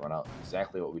being thrown out.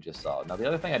 Exactly what we just saw. Now, the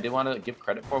other thing I did want to give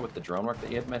credit for with the drone work that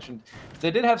you had mentioned,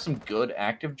 they did have some good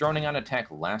active droning on attack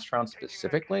last round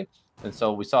specifically. And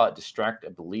so we saw it distract, I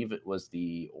believe it was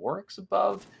the Oryx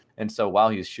above. And so while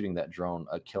he was shooting that drone,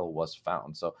 a kill was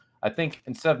found. So I think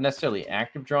instead of necessarily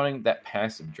active droning, that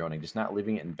passive droning, just not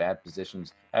leaving it in bad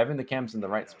positions, having the cams in the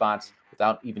right spots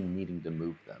without even needing to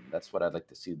move them. That's what I'd like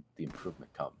to see the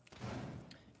improvement come.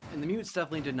 And the mute's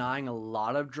definitely denying a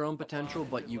lot of drone potential,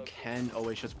 but you can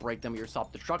always just break them with your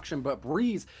soft destruction. But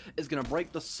Breeze is going to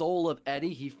break the soul of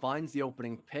Eddie. He finds the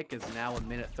opening pick, is now a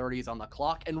minute 30 is on the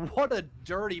clock. And what a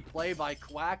dirty play by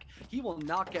Quack. He will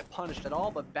not get punished at all,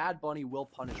 but Bad Bunny will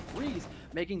punish Breeze,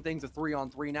 making things a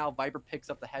 3-on-3 now. Viper picks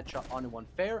up the headshot onto one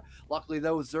fair. Luckily,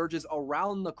 though, Zerg is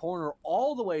around the corner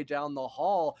all the way down the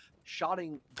hall.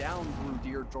 Shotting down through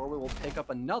Deer Doorway will pick up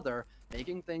another,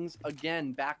 making things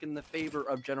again back in the favor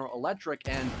of General Electric.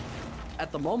 And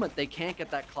at the moment, they can't get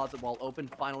that closet wall open.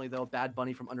 Finally, though, Bad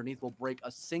Bunny from underneath will break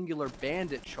a singular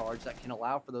bandit charge that can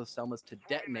allow for those Selmas to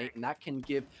detonate, and that can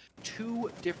give two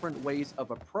different ways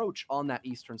of approach on that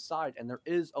eastern side. And there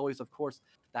is always, of course,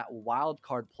 that wild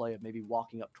card play of maybe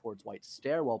walking up towards White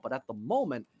Stairwell. But at the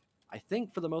moment, I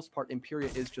think for the most part, Imperia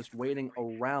is just waiting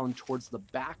around towards the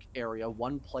back area.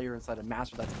 One player inside a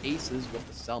master, that's Aces, with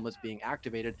the Selmas being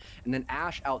activated. And then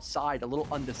Ash outside, a little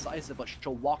undecisive, but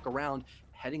she'll walk around,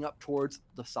 heading up towards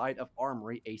the side of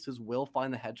Armory. Aces will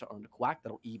find the headshot on the Quack.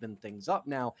 That'll even things up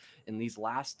now in these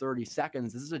last 30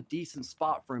 seconds. This is a decent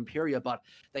spot for Imperia, but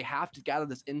they have to gather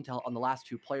this intel on the last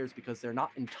two players because they're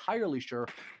not entirely sure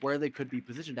where they could be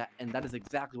positioned at, and that is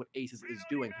exactly what Aces is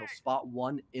doing. He'll spot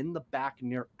one in the back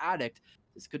near Addict.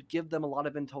 This could give them a lot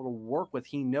of intel to work with.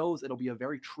 He knows it'll be a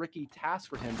very tricky task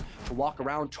for him to walk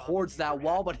around towards that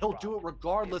wall, but he'll do it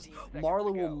regardless.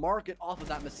 Marlon will mark it off of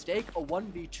that mistake. A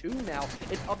 1v2 now.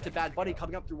 It's up to Bad Bunny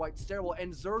coming up through White Stairwell,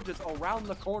 and Zergis around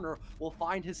the corner will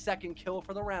find his second kill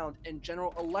for the round, and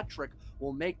General Electric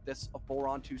will make this a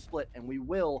 4-on-2 split, and we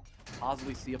will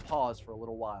possibly see a pause for a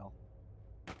little while.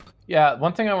 Yeah,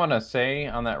 one thing I want to say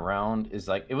on that round is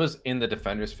like it was in the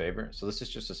defender's favor. So this is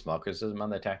just a small criticism on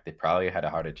the attack. They probably had a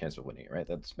harder chance of winning it, right?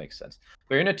 That just makes sense.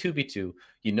 But you're in a 2v2.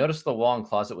 You notice the wall and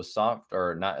closet was soft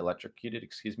or not electrocuted,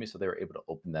 excuse me. So they were able to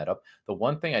open that up. The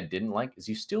one thing I didn't like is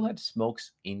you still had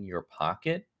smokes in your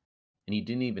pocket and you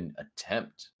didn't even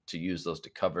attempt to use those to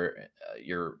cover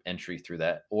your entry through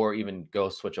that or even go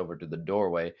switch over to the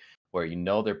doorway where you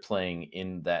know they're playing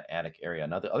in that attic area.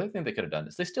 Now, the other thing they could have done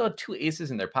is they still had two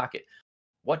aces in their pocket.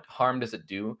 What harm does it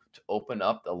do to open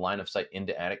up the line of sight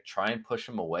into attic, try and push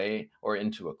them away or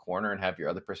into a corner and have your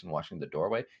other person watching the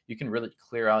doorway? You can really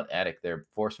clear out attic there,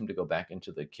 force them to go back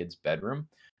into the kid's bedroom.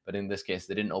 But in this case,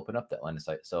 they didn't open up that line of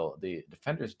sight. So the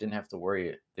defenders didn't have to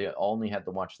worry. They only had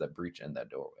to watch that breach and that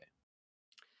doorway.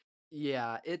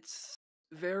 Yeah, it's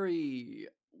very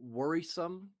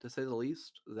worrisome, to say the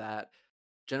least, that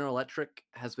General Electric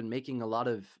has been making a lot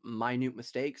of minute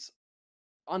mistakes.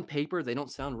 On paper, they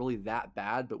don't sound really that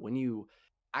bad, but when you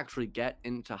actually get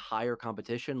into higher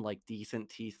competition, like decent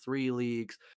T3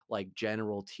 leagues, like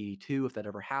general T2, if that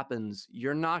ever happens,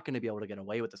 you're not going to be able to get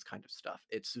away with this kind of stuff.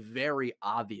 It's very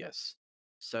obvious.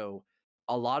 So,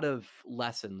 a lot of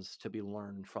lessons to be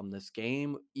learned from this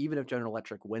game. Even if General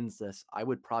Electric wins this, I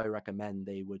would probably recommend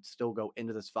they would still go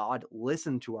into this VOD,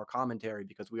 listen to our commentary,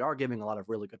 because we are giving a lot of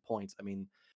really good points. I mean,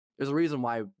 there's a reason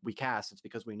why we cast. It's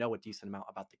because we know a decent amount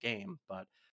about the game, but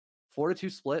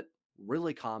 4-2 split,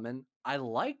 really common. I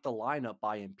like the lineup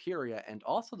by Imperia and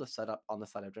also the setup on the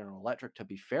side of General Electric. To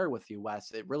be fair with you,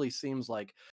 Wes, it really seems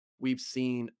like we've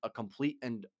seen a complete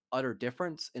and utter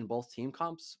difference in both team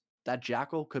comps. That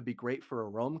Jackal could be great for a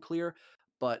roam clear,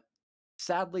 but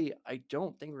sadly, I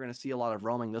don't think we're going to see a lot of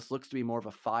roaming. This looks to be more of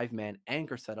a 5-man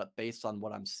anchor setup based on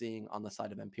what I'm seeing on the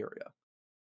side of Imperia.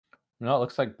 No, it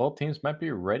looks like both teams might be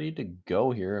ready to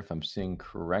go here if I'm seeing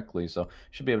correctly. So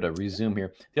should be able to resume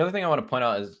here. The other thing I want to point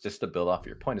out is just to build off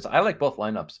your point is I like both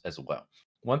lineups as well.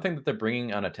 One thing that they're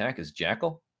bringing on attack is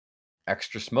Jackal,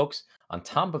 extra smokes. On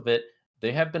top of it,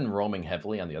 they have been roaming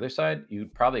heavily on the other side.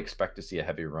 You'd probably expect to see a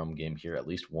heavy roam game here, at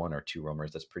least one or two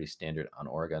roamers. That's pretty standard on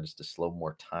Oregon, just to slow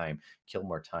more time, kill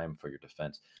more time for your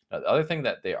defense. Now, the other thing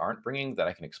that they aren't bringing that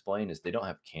I can explain is they don't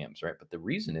have cams, right? But the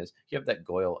reason is you have that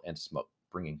Goyle and Smoke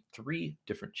bringing three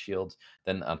different shields.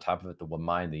 Then on top of it, the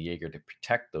Wamai, the Jaeger to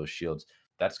protect those shields.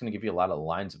 That's going to give you a lot of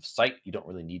lines of sight. You don't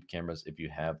really need cameras if you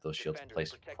have those shields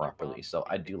placed properly. So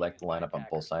I do like the lineup on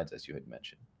both sides, as you had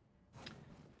mentioned.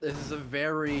 This is a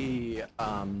very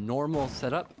normal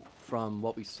setup from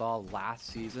what we saw last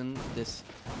season. This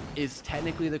is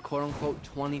technically the quote-unquote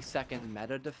 20-second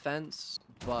meta defense,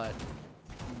 but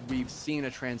we've seen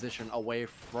a transition away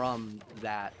from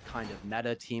that kind of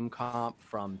meta team comp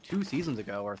from 2 seasons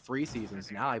ago, or 3 seasons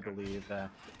now, I believe.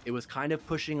 It was kind of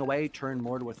pushing away, turned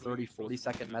more to a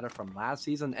 30-40-second meta from last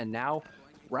season, and now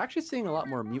we're actually seeing a lot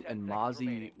more Mute and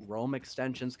Mozzie roam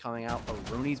extensions coming out.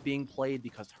 Aruni's being played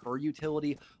because her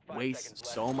utility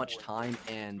wastes so much time,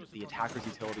 and the attacker's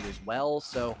utility as well.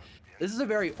 So this is a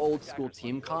very old school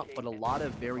team comp, but a lot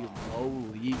of very low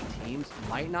league teams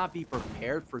might not be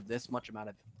prepared for this much amount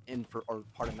of info, or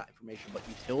part of that information, but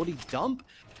utility dump.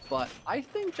 But I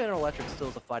think General Electric still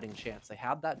has a fighting chance. They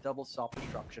have that double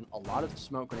self-destruction, a lot of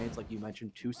smoke grenades, like you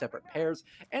mentioned, 2 separate pairs,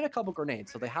 and a couple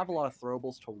grenades. So they have a lot of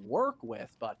throwables to work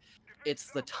with, but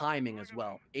it's the timing as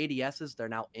well. ADSs, they're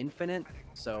now infinite,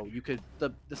 so you could,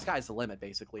 the sky's the limit,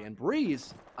 basically. And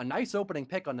Breeze, a nice opening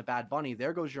pick on the Bad Bunny.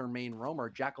 There goes your main roamer.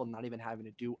 Jackal not even having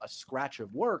to do a scratch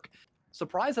of work.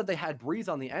 Surprised that they had Breeze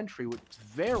on the entry, which is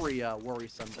very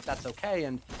worrisome, but that's okay.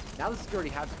 And now the security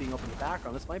habs being open in the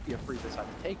background, this might be a free side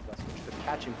to take us, which could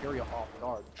catch Imperia off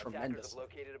guard. Tremendous.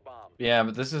 Yeah,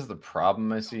 but this is the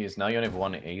problem I see is now you only have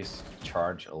one ace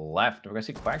charge left. We're gonna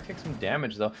see Quack take some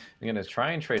damage though. They're gonna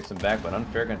try and trade some back, but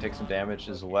Unfair gonna take some damage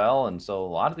as well. And so a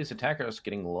lot of these attackers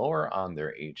getting lower on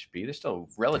their HP. They're still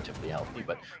relatively healthy,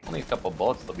 but only a couple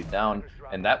bullets they'll be down,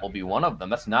 and that will be one of them.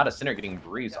 That's not a Sinner getting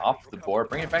Breeze off the board.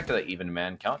 Bring it back to that even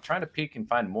man count. Trying to peek and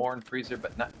find more in Freezer,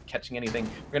 but not catching anything.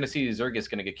 We're gonna see Zergus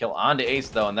gonna get killed onto Ace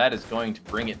though, and that is going to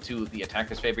bring it to the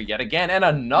attacker's favor yet again. And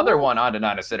another one onto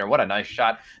not a Sinner. What a nice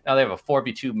shot. Now they have a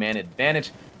 4v2 man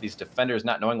advantage. These defenders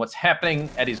not knowing what's happening.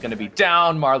 Eddie's going to be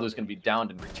down. Marlu's going to be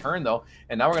downed in return, though.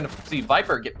 And now we're going to see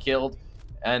Viper get killed.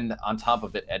 And on top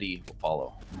of it, Eddie will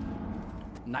follow.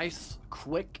 Nice,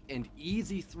 quick, and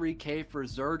easy 3K for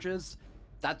Zerges.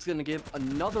 That's going to give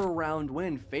another round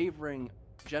win favoring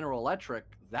General Electric.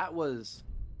 That was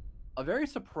a very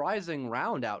surprising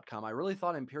round outcome. I really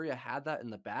thought Imperia had that in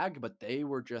the bag, but they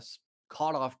were just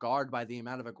caught off guard by the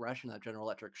amount of aggression that General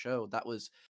Electric showed. That was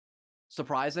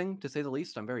surprising, to say the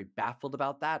least. I'm very baffled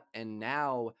about that. And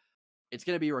now it's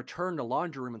going to be a return to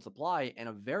Laundry Room and Supply and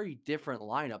a very different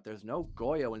lineup. There's no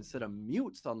Goyo instead of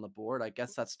Mutes on the board. I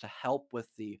guess that's to help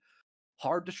with the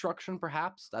hard destruction,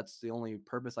 perhaps. That's the only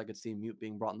purpose I could see Mute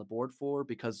being brought on the board for,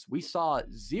 because we saw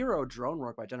 0 drone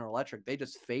work by General Electric. They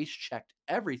just face-checked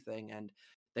everything, and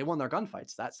they won their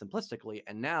gunfights that simplistically.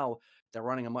 And now they're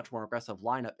running a much more aggressive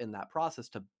lineup in that process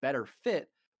to better fit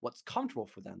what's comfortable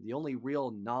for them. The only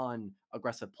real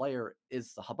non-aggressive player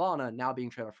is the Habana, now being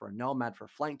traded for a Nomad for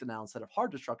flank denial instead of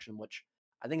hard destruction, which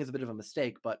I think is a bit of a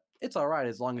mistake, but it's all right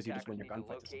as long as you just win your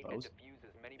gunfights, I suppose.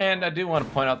 And I do want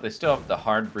to point out they still have the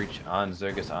hard breach on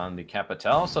Zergus on the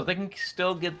Capital, so they can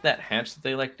still get that hatch that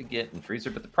they like to get in Freezer.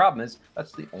 But the problem is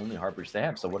that's the only hard breach they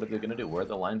have. So what are they going to do? Where are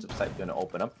the lines of sight going to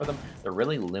open up for them? They're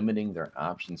really limiting their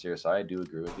options here. So I do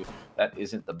agree with you. That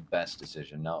isn't the best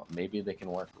decision. Now maybe they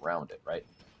can work around it, right?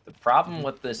 The problem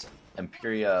with this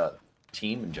Imperia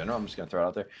team in general, I'm just going to throw it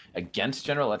out there, against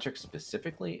General Electric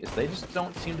specifically, is they just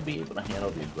don't seem to be able to handle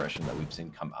the aggression that we've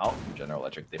seen come out from General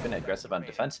Electric. They've been aggressive on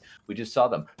defense. We just saw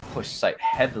them push site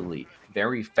heavily,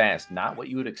 very fast, not what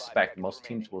you would expect. Most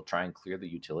teams will try and clear the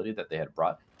utility that they had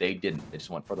brought. They didn't. They just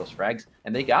went for those frags,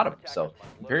 and they got them. So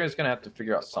Imperia is going to have to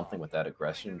figure out something with that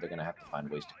aggression. They're going to have to find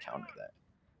ways to counter that.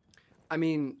 I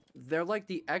mean, they're like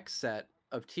the X set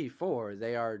of T4.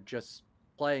 They are just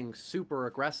playing super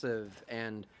aggressive,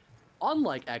 and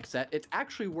unlike XSET, it's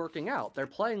actually working out. They're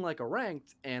playing like a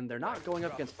ranked, and they're not going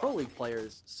up against pro league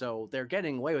players, so they're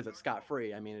getting away with it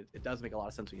scot-free. I mean, it does make a lot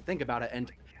of sense when you think about it.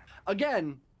 And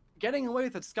again, getting away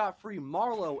with it scot-free,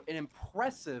 Marlowe, an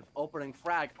impressive opening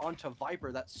frag onto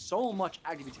Viper. That's so much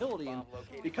ag utility, and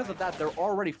because of that, they're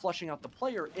already flushing out the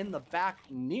player in the back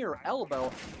near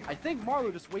elbow. I think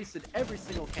Marlowe just wasted every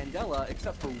single Candela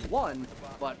except for one,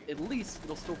 but at least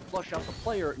it'll still flush out the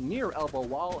player near elbow.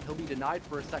 While he'll be denied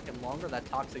for a second longer, that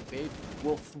Toxic Babe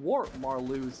will thwart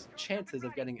Marlowe's chances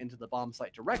of getting into the bomb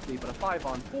site directly, but a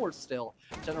 5-on-4 still,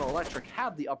 General Electric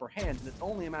have the upper hand, and it's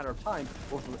only a matter of time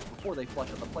before they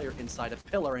flush out the player inside a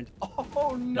pillar. And oh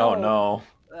Oh no, no.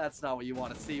 that's not what you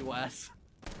want to see, Wes.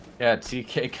 Yeah,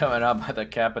 TK coming up with a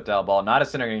Capital ball. Not a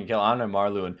center getting kill on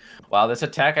Marlu. And wow, this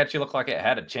attack actually looked like it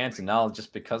had a chance. And now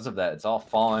just because of that, it's all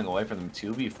falling away from them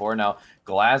 2v4. Now,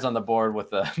 Glaz on the board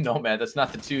with a Nomad. That's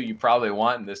not the two you probably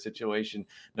want in this situation.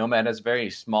 Nomad has very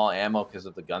small ammo because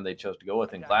of the gun they chose to go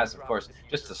with. And Glaz, of course,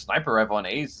 just a sniper rifle on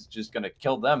Ace is just going to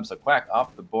kill them. So Quack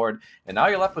off the board. And now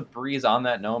you're left with Breeze on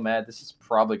that Nomad. This is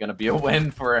probably going to be a win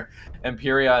for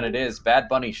Emperia, and it is. Bad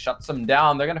Bunny shuts them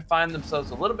down. They're going to find themselves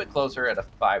a little bit closer at a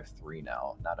 5-3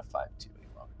 now, not a 5-2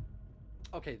 anymore.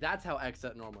 Okay, that's how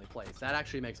XSET normally plays. That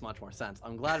actually makes much more sense.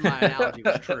 I'm glad my analogy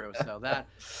was true. So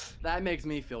that makes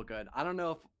me feel good. I don't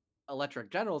know if Electric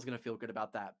General is going to feel good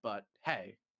about that, but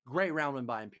hey, great round win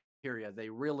by Imperia. They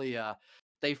really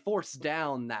they forced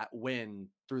down that win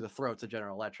through the throats of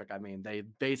General Electric. I mean, they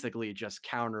basically just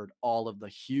countered all of the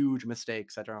huge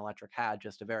mistakes that General Electric had.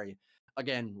 Just a very,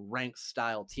 again, ranked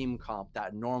style team comp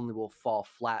that normally will fall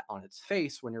flat on its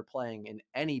face when you're playing in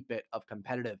any bit of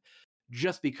competitive,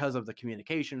 just because of the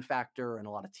communication factor and a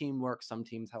lot of teamwork. Some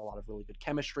teams have a lot of really good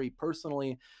chemistry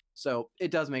personally. So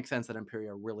it does make sense that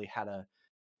Imperia really had a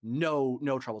no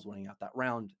troubles winning out that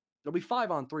round. It'll be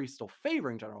 5-on-3 still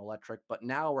favoring General Electric, but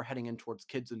now we're heading in towards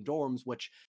Kids and Dorms, which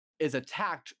is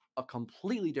attacked a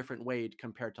completely different way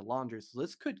compared to Laundry. So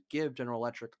this could give General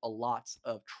Electric a lots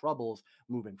of troubles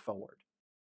moving forward.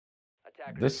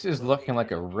 This is looking like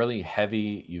a really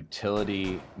heavy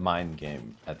utility mind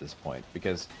game at this point,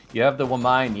 because you have the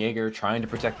Wamai and Jaeger trying to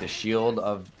protect the shield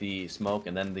of the smoke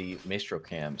and then the Maestro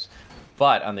cams.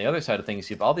 But on the other side of things,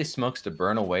 you have all these smokes to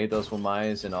burn away those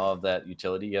Wamais and all of that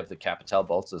utility. You have the Capital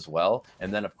bolts as well.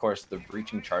 And then, of course, the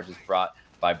breaching charges brought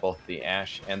by both the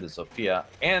Ash and the Sophia.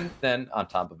 And then on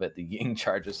top of it, the Ying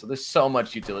charges. So there's so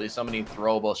much utility, so many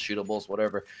throwables, shootables,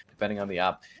 whatever, depending on the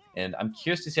op. And I'm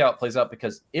curious to see how it plays out,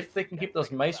 because if they can keep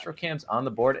those Maestro cams on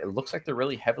the board, it looks like they're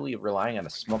really heavily relying on a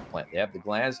smoke plant. They have the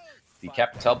Glaz, the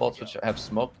Capital bolts, which have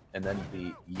smoke, and then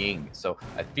the Ying. So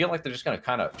I feel like they're just going to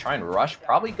kind of try and rush,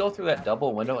 probably go through that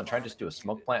double window and try and just do a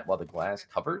smoke plant while the Glaz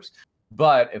covers.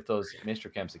 But if those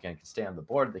Maestro cams, again, can stay on the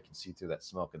board, they can see through that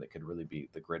smoke, and that could really be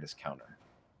the greatest counter.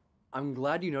 I'm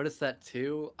glad you noticed that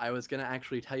too. I was going to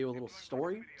actually tell you a little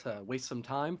story to waste some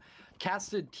time.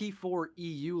 Casted T4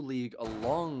 EU League a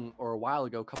while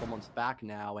ago, a couple months back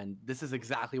now, and this is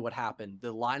exactly what happened.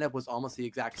 The lineup was almost the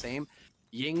exact same.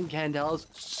 Ying Candelas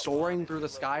soaring through the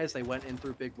sky as they went in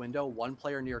through big window, one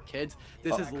player near kids.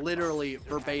 This is literally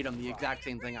verbatim the exact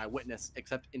same thing I witnessed,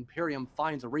 except Imperium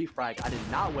finds a refrag. I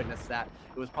did not witness that.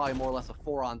 It was probably more or less a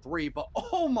 4-on-3, but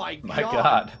oh my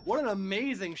god. What an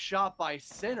amazing shot by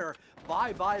Sinner.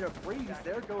 Bye-bye to Breeze.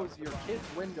 There goes your kids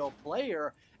window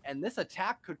player. And this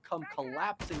attack could come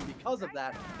collapsing because of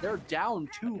that. They're down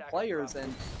 2 players,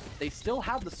 and they still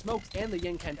have the smokes and the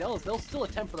Yin Candelas. They'll still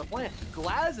attempt for the plant.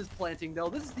 Glaz is planting, though.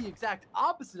 This is the exact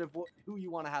opposite of who you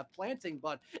want to have planting,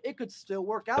 but it could still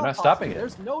work out. They're not stopping it.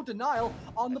 There's no denial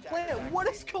on the plant. What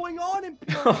is going on,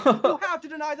 Imperium? You have to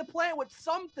deny the plant with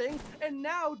something, and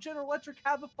now General Electric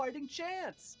have a fighting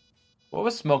chance. What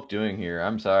was Smoke doing here?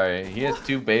 I'm sorry. He has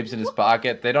 2 babes in his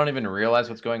pocket. They don't even realize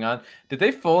what's going on. Did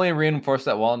they fully reinforce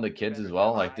that wall into kids as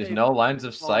well? Like, there's no lines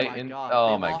of sight.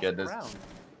 Oh my goodness.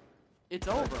 It's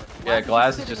over. Yeah,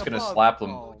 Glaz is just going to slap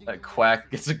them. That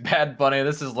Quack gets a Bad Bunny.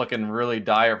 This is looking really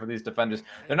dire for these defenders.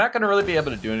 They're not going to really be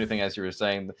able to do anything, as you were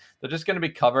saying. They're just going to be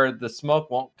covered. The smoke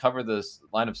won't cover this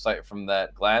line of sight from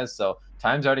that Glaz, so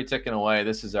time's already ticking away.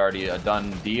 This is already a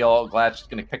done deal. Glaz is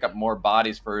going to pick up more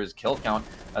bodies for his kill count.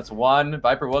 That's 1.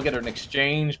 Viper will get an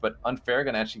exchange, but Unfair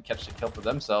going to actually catch the kill for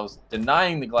themselves,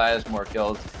 denying the Glaz more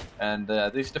kills. And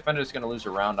these defenders are going to lose a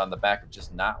round on the back of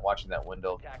just not watching that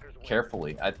window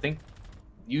carefully. I think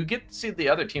you get to see the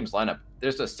other team's lineup.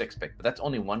 There's a 6-pick, but that's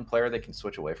only 1 player they can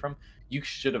switch away from. You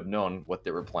should have known what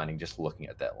they were planning just looking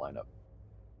at that lineup.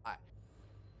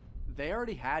 They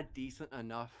already had decent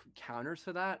enough counters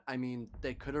to that. I mean,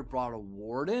 they could have brought a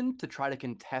Warden to try to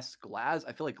contest Glaz.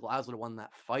 I feel like Glaz would have won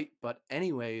that fight. But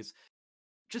anyways,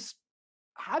 just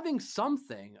having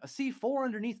something, a C4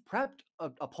 underneath prepped,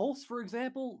 a pulse, for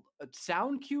example,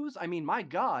 sound cues. I mean, my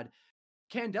God,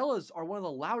 Candelas are one of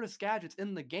the loudest gadgets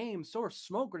in the game. So are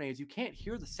smoke grenades. You can't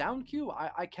hear the sound cue.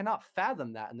 I cannot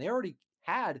fathom that. And they already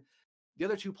had the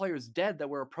other two players dead that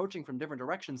were approaching from different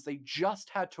directions. They just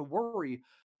had to worry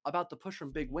about the push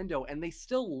from big window, and they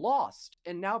still lost.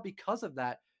 And now, because of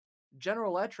that,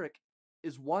 General Electric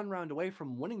is one round away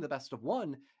from winning the best of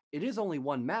one. It is only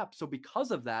one map. So, because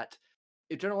of that,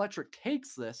 if General Electric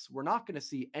takes this, we're not going to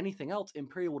see anything else.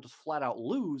 Imperial will just flat out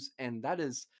lose. And that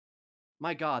is,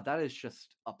 my God, that is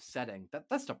just upsetting.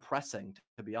 That's depressing,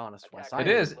 to be honest, Wes. It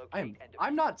is.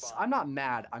 I'm not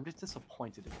mad. I'm just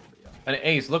disappointed in Imperial. And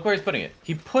Ace, look where he's putting it.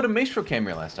 He put a Maestro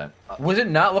camera last time. Was it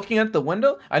not looking at the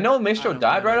window? I know Maestro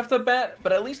died right off the bat,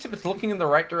 but at least if it's looking in the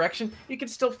right direction, you can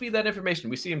still feed that information.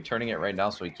 We see him turning it right now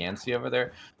so he can see over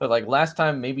there. But like last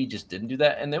time, maybe he just didn't do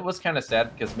that. And it was kind of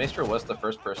sad because Maestro was the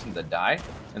first person to die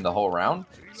in the whole round.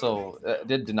 So it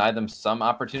did deny them some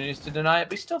opportunities to deny it.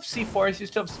 But you still have C4s, you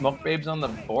still have Smoke Babes on the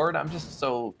board. I'm just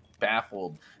so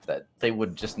baffled that they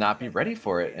would just not be ready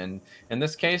for it. And in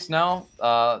this case now,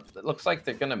 it looks like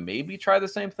they're gonna maybe try the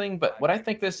same thing. But what I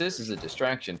think this is a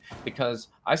distraction, because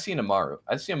I see an Amaru.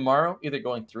 I see Amaru either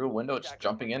going through a window, just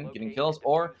jumping in, getting kills,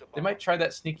 or they might try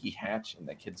that sneaky hatch in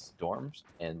that kid's dorms,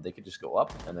 and they could just go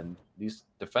up. And then these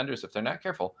defenders, if they're not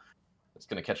careful, it's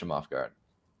gonna catch them off guard.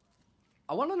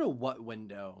 I want to know what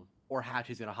window or hatch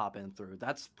he's going to hop in through.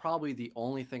 That's probably the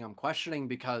only thing I'm questioning,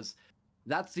 because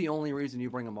that's the only reason you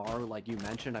bring Amaru, like you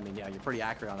mentioned. I mean, yeah, you're pretty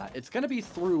accurate on that. It's going to be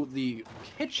through the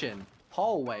kitchen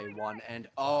hallway one, and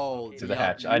to the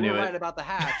hatch. I knew it. Right about the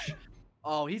hatch.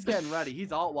 Oh, he's getting ready.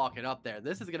 He's alt walking up there.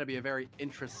 This is going to be a very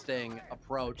interesting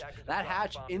approach. That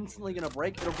hatch instantly going to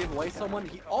break. It'll give away someone.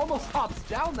 He almost hops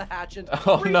down the hatch and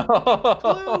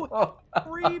no.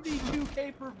 Freebie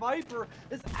 2K for Viper.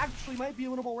 This actually might be a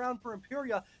winnable round for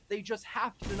Imperia. They just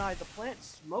have to deny the plant.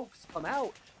 Smokes come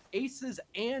out. Aces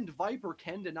and Viper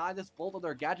can deny this. Both of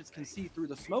their gadgets can see through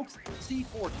the smokes.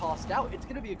 C4 tossed out. It's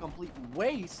going to be a complete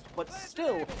waste, but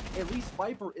still, at least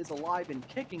Viper is alive and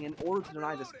kicking in order to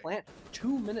deny this plant.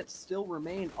 2 minutes still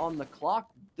remain on the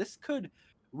clock. This could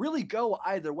really go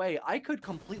either way. I could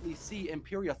completely see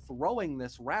Imperia throwing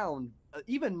this round,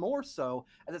 even more so,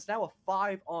 as it's now a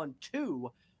 5-on-2.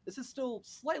 This is still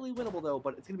slightly winnable, though,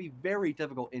 but it's going to be very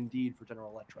difficult indeed for General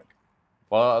Electric.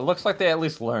 Well, it looks like they at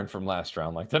least learned from last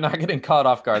round. Like, they're not getting caught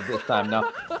off guard this time.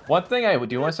 Now, one thing I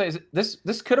do want to say is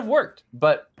this could have worked.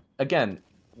 But, again,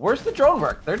 where's the drone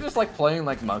work? They're just, like, playing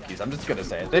like monkeys. I'm just going to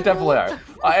say it. They definitely are.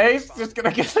 Ace just going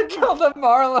to get the kill to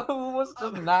Marlo, who was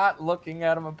just not looking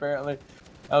at him, apparently.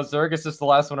 Now, Zergus is the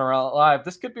last one alive.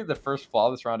 This could be the first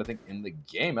flawless round, I think, in the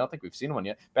game. I don't think we've seen one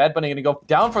yet. Bad Bunny going to go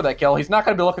down for that kill. He's not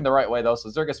going to be looking the right way, though, so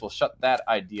Zergus will shut that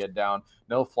idea down.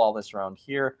 No flawless round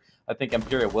here. I think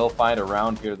Imperia will find a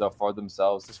round here, though, for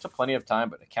themselves. There's still plenty of time,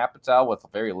 but a Capital with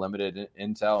very limited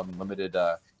intel and limited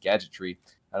gadgetry,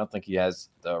 I don't think he has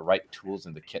the right tools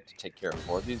in the kit to take care of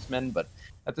 4 of these men. But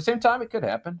at the same time, it could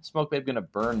happen. Smoke Babe going to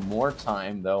burn more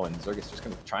time, though, and Zergus just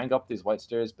going to try and go up these white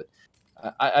stairs. But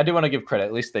I do want to give credit.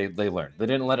 At least they learned. They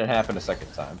didn't let it happen a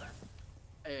second time.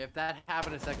 If that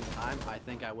happened a second time, I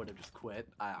think I would have just quit.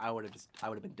 I would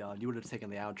have been done. You would have taken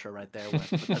the outro right there.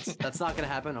 But that's not gonna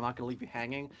happen. I'm not gonna leave you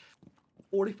hanging.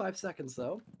 45 seconds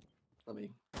though. Let me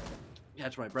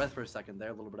catch my breath for a second there.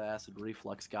 A little bit of acid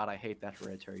reflux. God, I hate that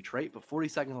hereditary trait. But 40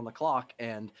 seconds on the clock,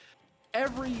 and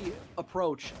every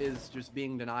approach is just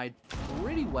being denied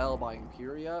pretty well by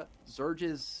Imperia.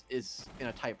 Zerges is in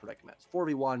a tight predicament. It's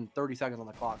 4v1, 30 seconds on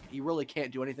the clock. He really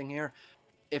can't do anything here.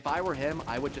 If I were him,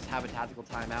 I would just have a tactical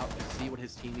timeout to see what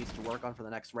his team needs to work on for the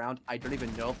next round. I don't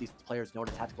even know if these players know what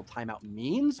a tactical timeout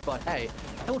means, but hey,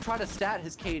 he'll try to stat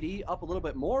his KD up a little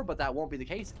bit more, but that won't be the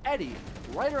case. Eddie,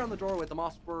 right around the door with the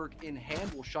Mossberg in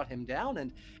hand, will shut him down,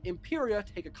 and Imperia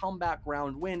take a comeback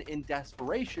round win in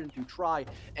desperation to try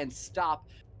and stop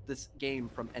this game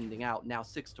from ending out. Now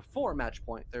 6-4 match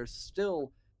point. There's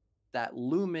still that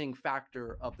looming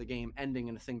factor of the game ending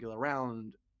in a singular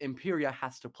round. Imperia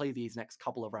has to play these next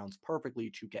couple of rounds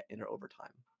perfectly to get into overtime.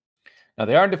 Now,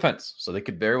 they are in defense, so they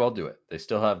could very well do it. They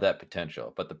still have that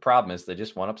potential. But the problem is they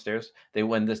just won upstairs. They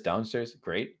win this downstairs.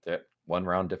 Great. That 1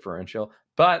 round differential.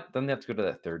 But then they have to go to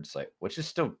that 3rd site, which is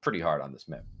still pretty hard on this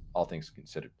map, all things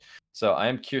considered. So I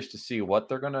am curious to see what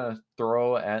they're going to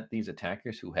throw at these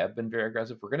attackers who have been very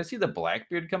aggressive. We're going to see the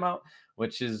Blackbeard come out,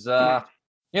 which is,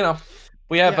 you know,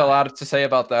 we have a lot to say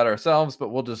about that ourselves, but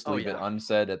we'll just leave it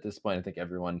unsaid at this point. I think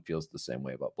everyone feels the same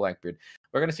way about Blackbeard.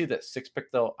 We're going to see that 6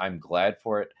 pick, though. I'm glad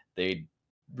for it. They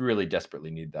really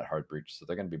desperately need that hard breach, so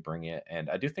they're going to be bringing it. And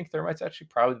I do think Thermite's actually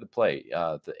probably the play.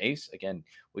 The Ace, again,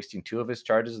 wasting 2 of his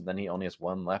charges, and then he only has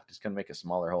 1 left. It's going to make a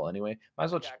smaller hole anyway. Might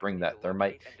as well just bring that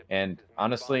Thermite. And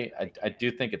honestly, I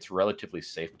do think it's relatively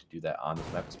safe to do that on this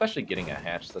map, especially getting a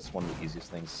hatch. That's one of the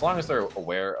easiest things. As long as they're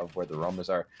aware of where the roamers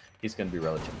are, he's going to be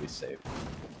relatively safe.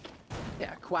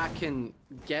 Yeah, Quack can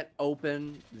get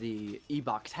open the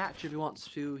E-box hatch if he wants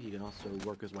to. He can also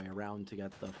work his way around to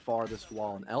get the farthest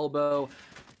wall and elbow.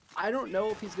 I don't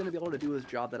know if he's going to be able to do his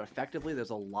job that effectively.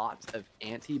 There's a lot of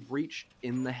anti-breach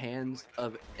in the hands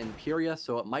of Emperia,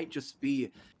 so it might just be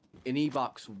an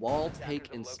E-box wall take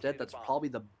instead. That's probably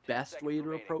the best way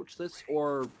to approach this,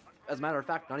 or as a matter of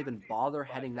fact, not even bother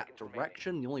heading that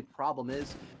direction. The only problem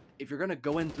is, if you're going to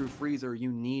go in through Freezer,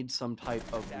 you need some type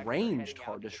of ranged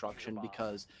hard destruction,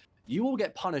 because you will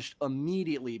get punished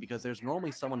immediately, because there's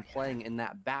normally someone playing in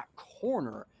that back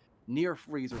corner near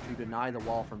Freezer to deny the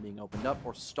wall from being opened up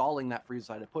or stalling that Freezer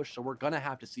side to push. So we're going to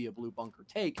have to see a blue bunker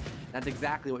take. That's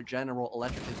exactly what General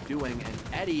Electric is doing. And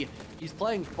Eddie, he's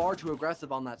playing far too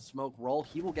aggressive on that smoke roll.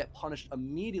 He will get punished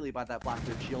immediately by that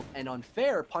Blackbeard shield, and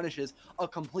Unfair punishes a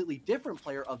completely different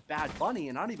player of Bad Bunny,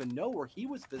 and I don't even know where he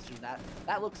was positioned at.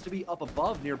 That looks to be up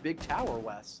above near Big Tower,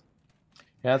 Wes.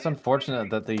 Yeah, it's unfortunate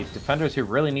that the defenders who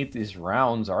really need these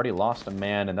rounds already lost a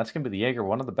man, and that's going to be the Jaeger,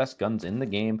 one of the best guns in the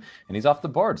game, and he's off the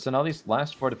board. So now these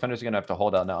last 4 defenders are going to have to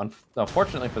hold out. Now,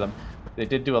 unfortunately for them, they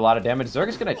did do a lot of damage.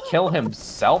 Zerg's going to kill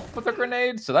himself with a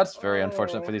grenade, so that's very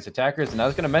unfortunate for these attackers. And I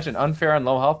was going to mention Unfair on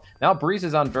low health. Now Breeze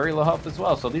is on very low health as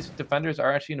well, so these defenders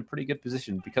are actually in a pretty good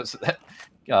position because of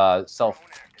that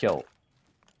self-kill.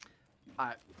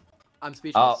 I'm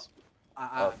speechless.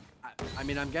 I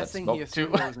mean, I'm guessing he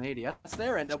assumed there was an ADS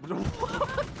there, and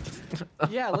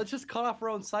yeah, let's just cut off our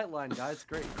own sightline, guys.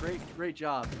 Great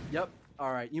job. Yep.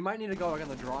 All right, you might need to go on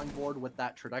the drawing board with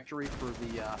that trajectory for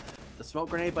the smoke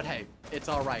grenade, but hey, it's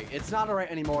all right. It's not all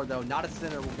right anymore, though. Not a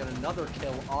Sinner will get another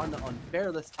kill on the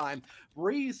Unfair this time.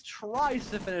 Breeze tries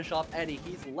to finish off Eddie.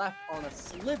 He's left on a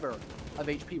sliver of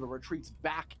HP, but retreats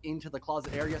back into the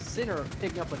closet area. Sinner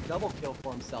picking up a double kill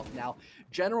for himself now.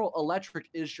 General Electric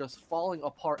is just falling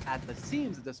apart at the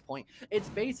seams at this point. It's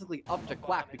basically up to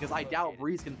Quack, because I doubt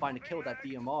Breeze can find a kill with that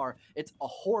DMR. It's a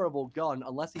horrible gun,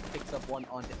 unless he picks up one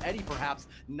onto Eddie, perhaps.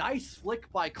 Nice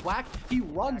flick by Quack. He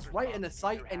runs right into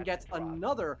sight and gets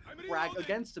another frag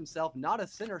against himself. Not a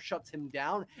Sinner shuts him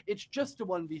down. It's just a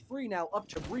 1v3 now, up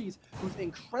to Breeze, who's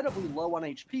incredibly low on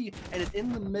HP and is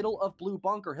in the middle of blue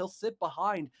bunker. He'll sit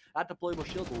behind that deployable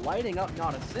shield, lighting up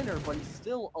Not a Sinner, but he's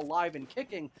still alive and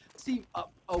kicking. See,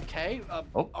 okay,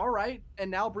 all right, and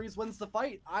now Breeze wins the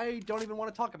fight. I don't even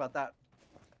want to talk about that.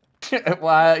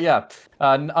 Well, yeah,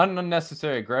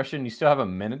 unnecessary aggression. You still have a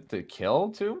minute to kill,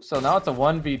 too. So now it's a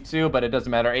 1v2, but it doesn't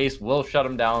matter. Ace will shut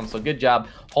him down. So good job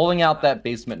holding out that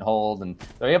basement hold, and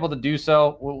they're able to do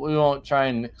so. We won't try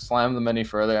and slam them any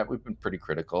further. We've been pretty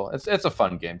critical. It's a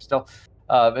fun game still.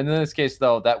 And in this case,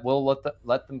 though, that will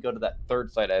let them go to that third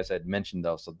site, as I'd mentioned,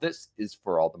 though. So this is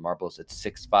for all the marbles. It's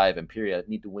 6-5. Emperia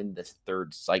need to win this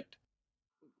third site.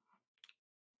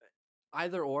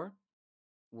 Either or.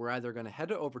 We're either going to head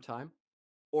to overtime,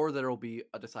 or there will be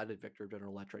a decided victor of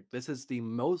General Electric. This is the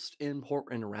most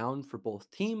important round for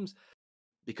both teams,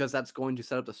 because that's going to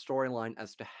set up the storyline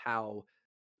as to how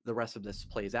the rest of this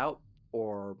plays out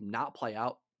or not play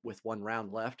out with one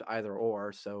round left, either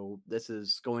or. So this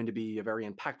is going to be a very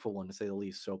impactful one, to say the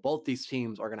least. So both these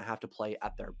teams are going to have to play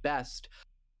at their best.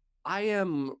 I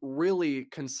am really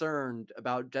concerned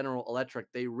about General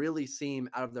Electric. They really seem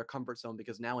out of their comfort zone,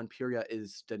 because now Emperia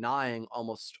is denying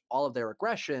almost all of their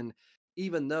aggression,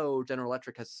 even though General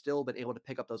Electric has still been able to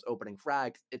pick up those opening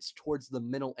frags. It's towards the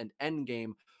middle and end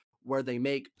game where they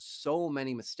make so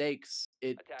many mistakes,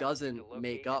 it doesn't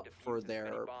make up for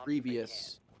their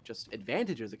previous just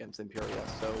advantages against Emperia.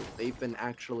 So they've been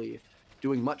actually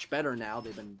doing much better now.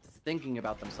 They've been thinking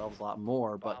about themselves a lot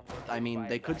more, but I mean,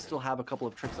 they could still have a couple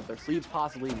of tricks up their sleeves,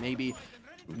 possibly. Maybe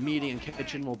Meeting and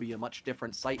Kitchen will be a much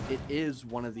different site. It is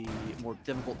one of the more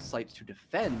difficult sites to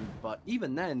defend, but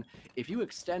even then, if you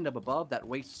extend up above, that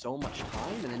wastes so much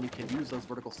time, and then you can use those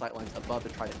vertical sight lines above to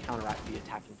try to counteract the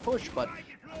attacking push. But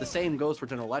the same goes for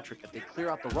General Electric. If they clear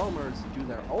out the roamers, do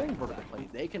their own vertical play,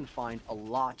 they can find a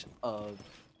lot of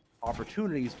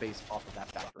opportunities based off of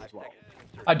that factor as well.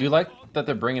 I do like that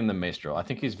they're bringing the Maestro. I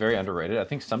think he's very underrated. I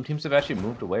think some teams have actually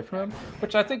moved away from him,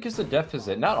 which I think is a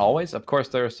deficit. Not always. Of course,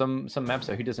 there are some maps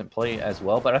that he doesn't play as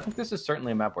well, but I think this is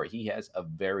certainly a map where he has a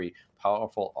very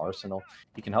powerful arsenal.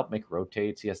 He can help make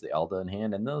rotates. He has the Elda in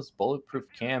hand, and those bulletproof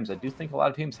cams. I do think a lot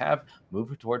of teams have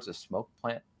moved towards a smoke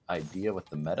plant idea with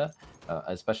the meta,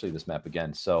 especially this map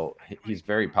again. So he's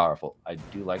very powerful. I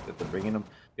do like that they're bringing him.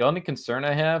 The only concern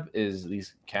I have is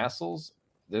these castles.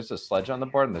 There's a sledge on the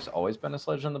board, and there's always been a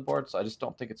sledge on the board, so I just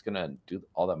don't think it's gonna do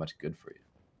all that much good for you.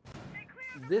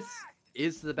 This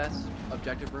is the best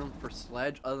objective room for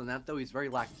Sledge. Other than that, though, he's very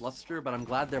lackluster, but I'm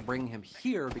glad they're bringing him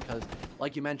here because,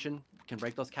 like you mentioned, can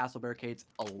break those castle barricades.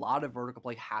 A lot of vertical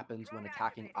play happens when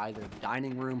attacking either the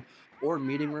dining room or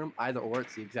meeting room. Either or,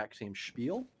 it's the exact same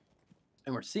spiel.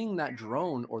 And we're seeing that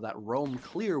drone or that roam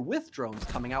clear with drones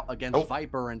coming out against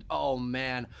Viper. And oh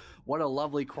man, what a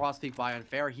lovely cross peek by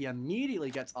Unfair. He immediately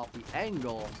gets off the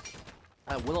angle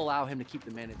that will allow him to keep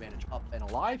the man advantage up and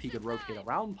alive. He could rotate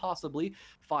around, possibly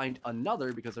find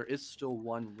another because there is still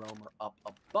one roamer up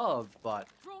above. But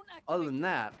other than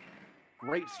that,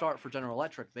 great start for General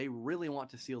Electric. They really want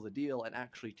to seal the deal and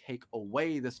actually take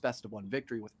away this best of one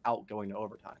victory without going to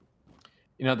overtime.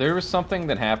 You know, there was something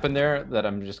that happened there that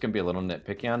I'm just gonna be a little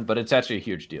nitpicky on, but it's actually a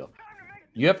huge deal.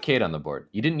 You have Kate on the board.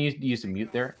 You didn't use a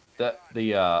mute there.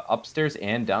 The upstairs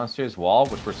and downstairs wall,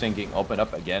 which we're seeing getting opened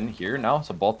up again here now.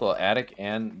 So both the attic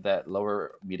and that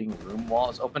lower meeting room wall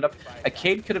is opened up. A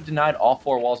Cade could have denied all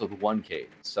 4 walls with 1 Cade.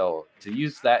 So to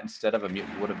use that instead of a mute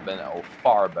would have been a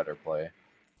far better play.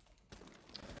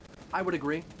 I would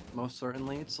agree, most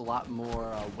certainly. It's a lot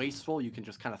more wasteful. You can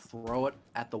just kind of throw it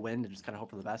at the wind and just kind of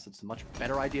hope for the best. It's a much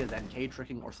better idea than Cade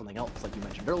tricking or something else. Like you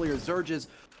mentioned earlier, Zerges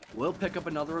will pick up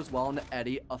another as well into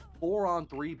Eddie. A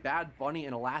 4-on-3. Bad Bunny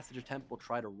in a last-ditch attempt will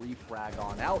try to refrag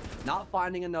on out. Not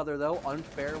finding another, though.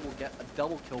 Unfair will get a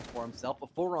double kill for himself. A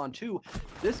 4-on-2.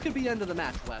 This could be end of the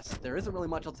match, Wes. There isn't really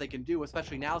much else they can do,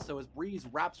 especially now. So as Breeze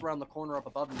wraps around the corner up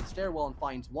above in the stairwell and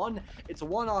finds one, it's a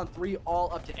 1-on-3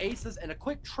 all up to aces, and a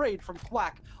quick trade from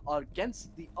Quack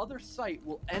against the other site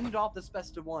will end off this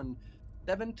best of one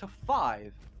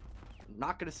 7-5.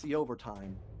 Not going to see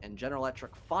overtime, and General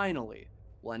Electric finally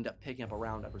will end up picking up a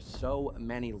round after so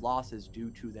many losses due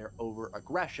to their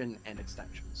over-aggression and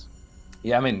extensions.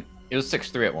 Yeah, I mean, it was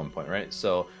 6-3 at one point, right?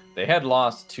 So they had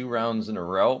lost 2 rounds in a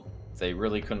row. They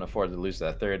really couldn't afford to lose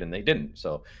that third, and they didn't.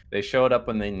 So they showed up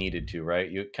when they needed to,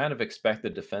 right? You kind of expect the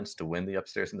defense to win the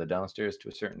upstairs and the downstairs to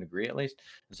a certain degree, at least.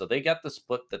 And so they got the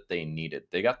split that they needed.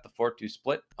 They got the 4-2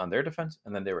 split on their defense,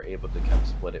 and then they were able to kind of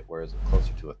split it, whereas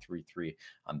closer to a 3-3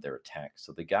 on their attack.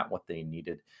 So they got what they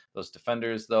needed. Those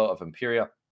defenders, though, of Emperia,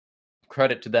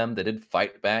 credit to them. They did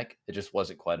fight back. It just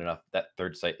wasn't quite enough. That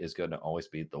third site is going to always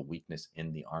be the weakness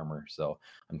in the armor. So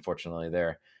unfortunately,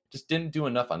 there just didn't do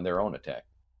enough on their own attack.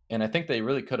 And I think they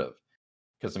really could have,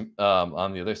 because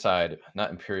on the other side, not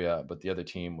Imperia, but the other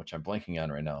team, which I'm blanking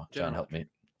on right now. John, help me.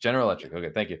 General Electric. Okay,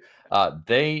 thank you.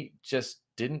 They just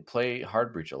didn't play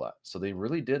hard breach a lot, so they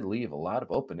really did leave a lot of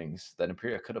openings that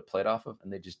Imperia could have played off of,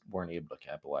 and they just weren't able to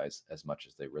capitalize as much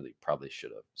as they really probably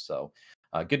should have. So,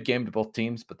 good game to both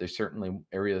teams, but there's certainly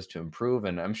areas to improve,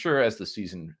 and I'm sure as the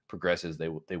season progresses, they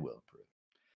will improve.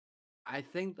 I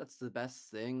think that's the best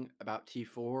thing about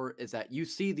T4 is that you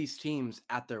see these teams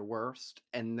at their worst,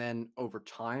 and then over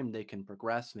time they can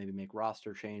progress, maybe make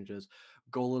roster changes,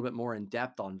 go a little bit more in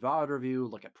depth on VOD review,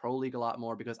 look at Pro League a lot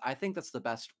more, because I think that's the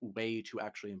best way to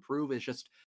actually improve is just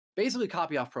basically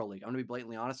copy off Pro League. I'm going to be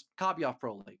blatantly honest, copy off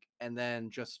Pro League, and then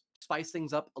just spice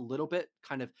things up a little bit,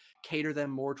 kind of cater them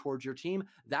more towards your team.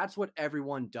 That's what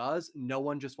everyone does. No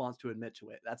one just wants to admit to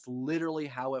it. That's literally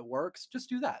how it works. Just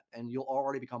do that, and you'll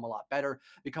already become a lot better,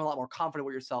 become a lot more confident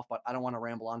with yourself. But I don't want to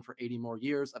ramble on for 80 more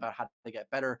years about how to get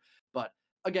better. But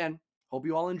again, hope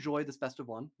you all enjoyed this best of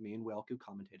one. Me and Whaleku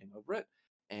commentating over it.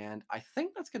 And I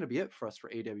think that's going to be it for us for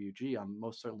AWG. I'm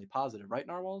most certainly positive, right,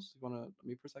 Narwhals? You want to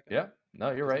meet for a second? Yeah,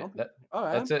 no, you're right.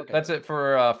 That's it. Okay. That's it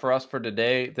for us for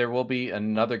today. There will be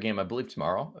another game, I believe,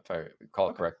 tomorrow, if I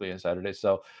recall it correctly, on Saturday.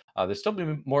 So there's still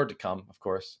be more to come, of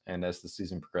course, and as the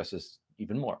season progresses,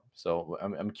 even more. So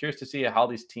I'm curious to see how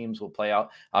these teams will play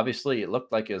out. Obviously, it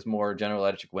looked like it was more General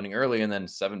Electric winning early, and then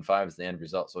 7-5 is the end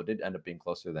result. So it did end up being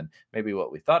closer than maybe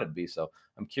what we thought it'd be. So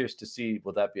I'm curious to see,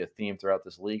 will that be a theme throughout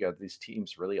this league? Are these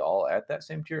teams really all at that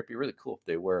same tier? It'd be really cool if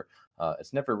they were.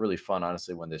 It's never really fun,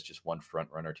 honestly, when there's just one front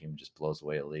runner team just blows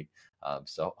away a league.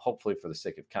 So hopefully, for the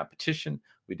sake of competition,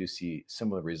 we do see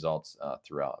similar results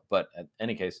throughout. But in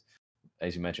any case,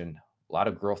 as you mentioned, a lot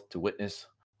of growth to witness.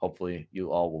 Hopefully,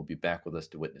 you all will be back with us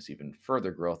to witness even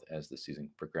further growth as the season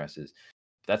progresses.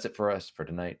 That's it for us for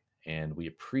tonight, and we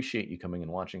appreciate you coming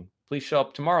and watching. Please show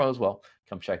up tomorrow as well.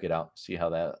 Come check it out, see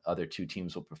how that other 2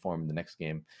 teams will perform in the next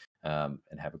game, and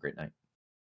have a great night.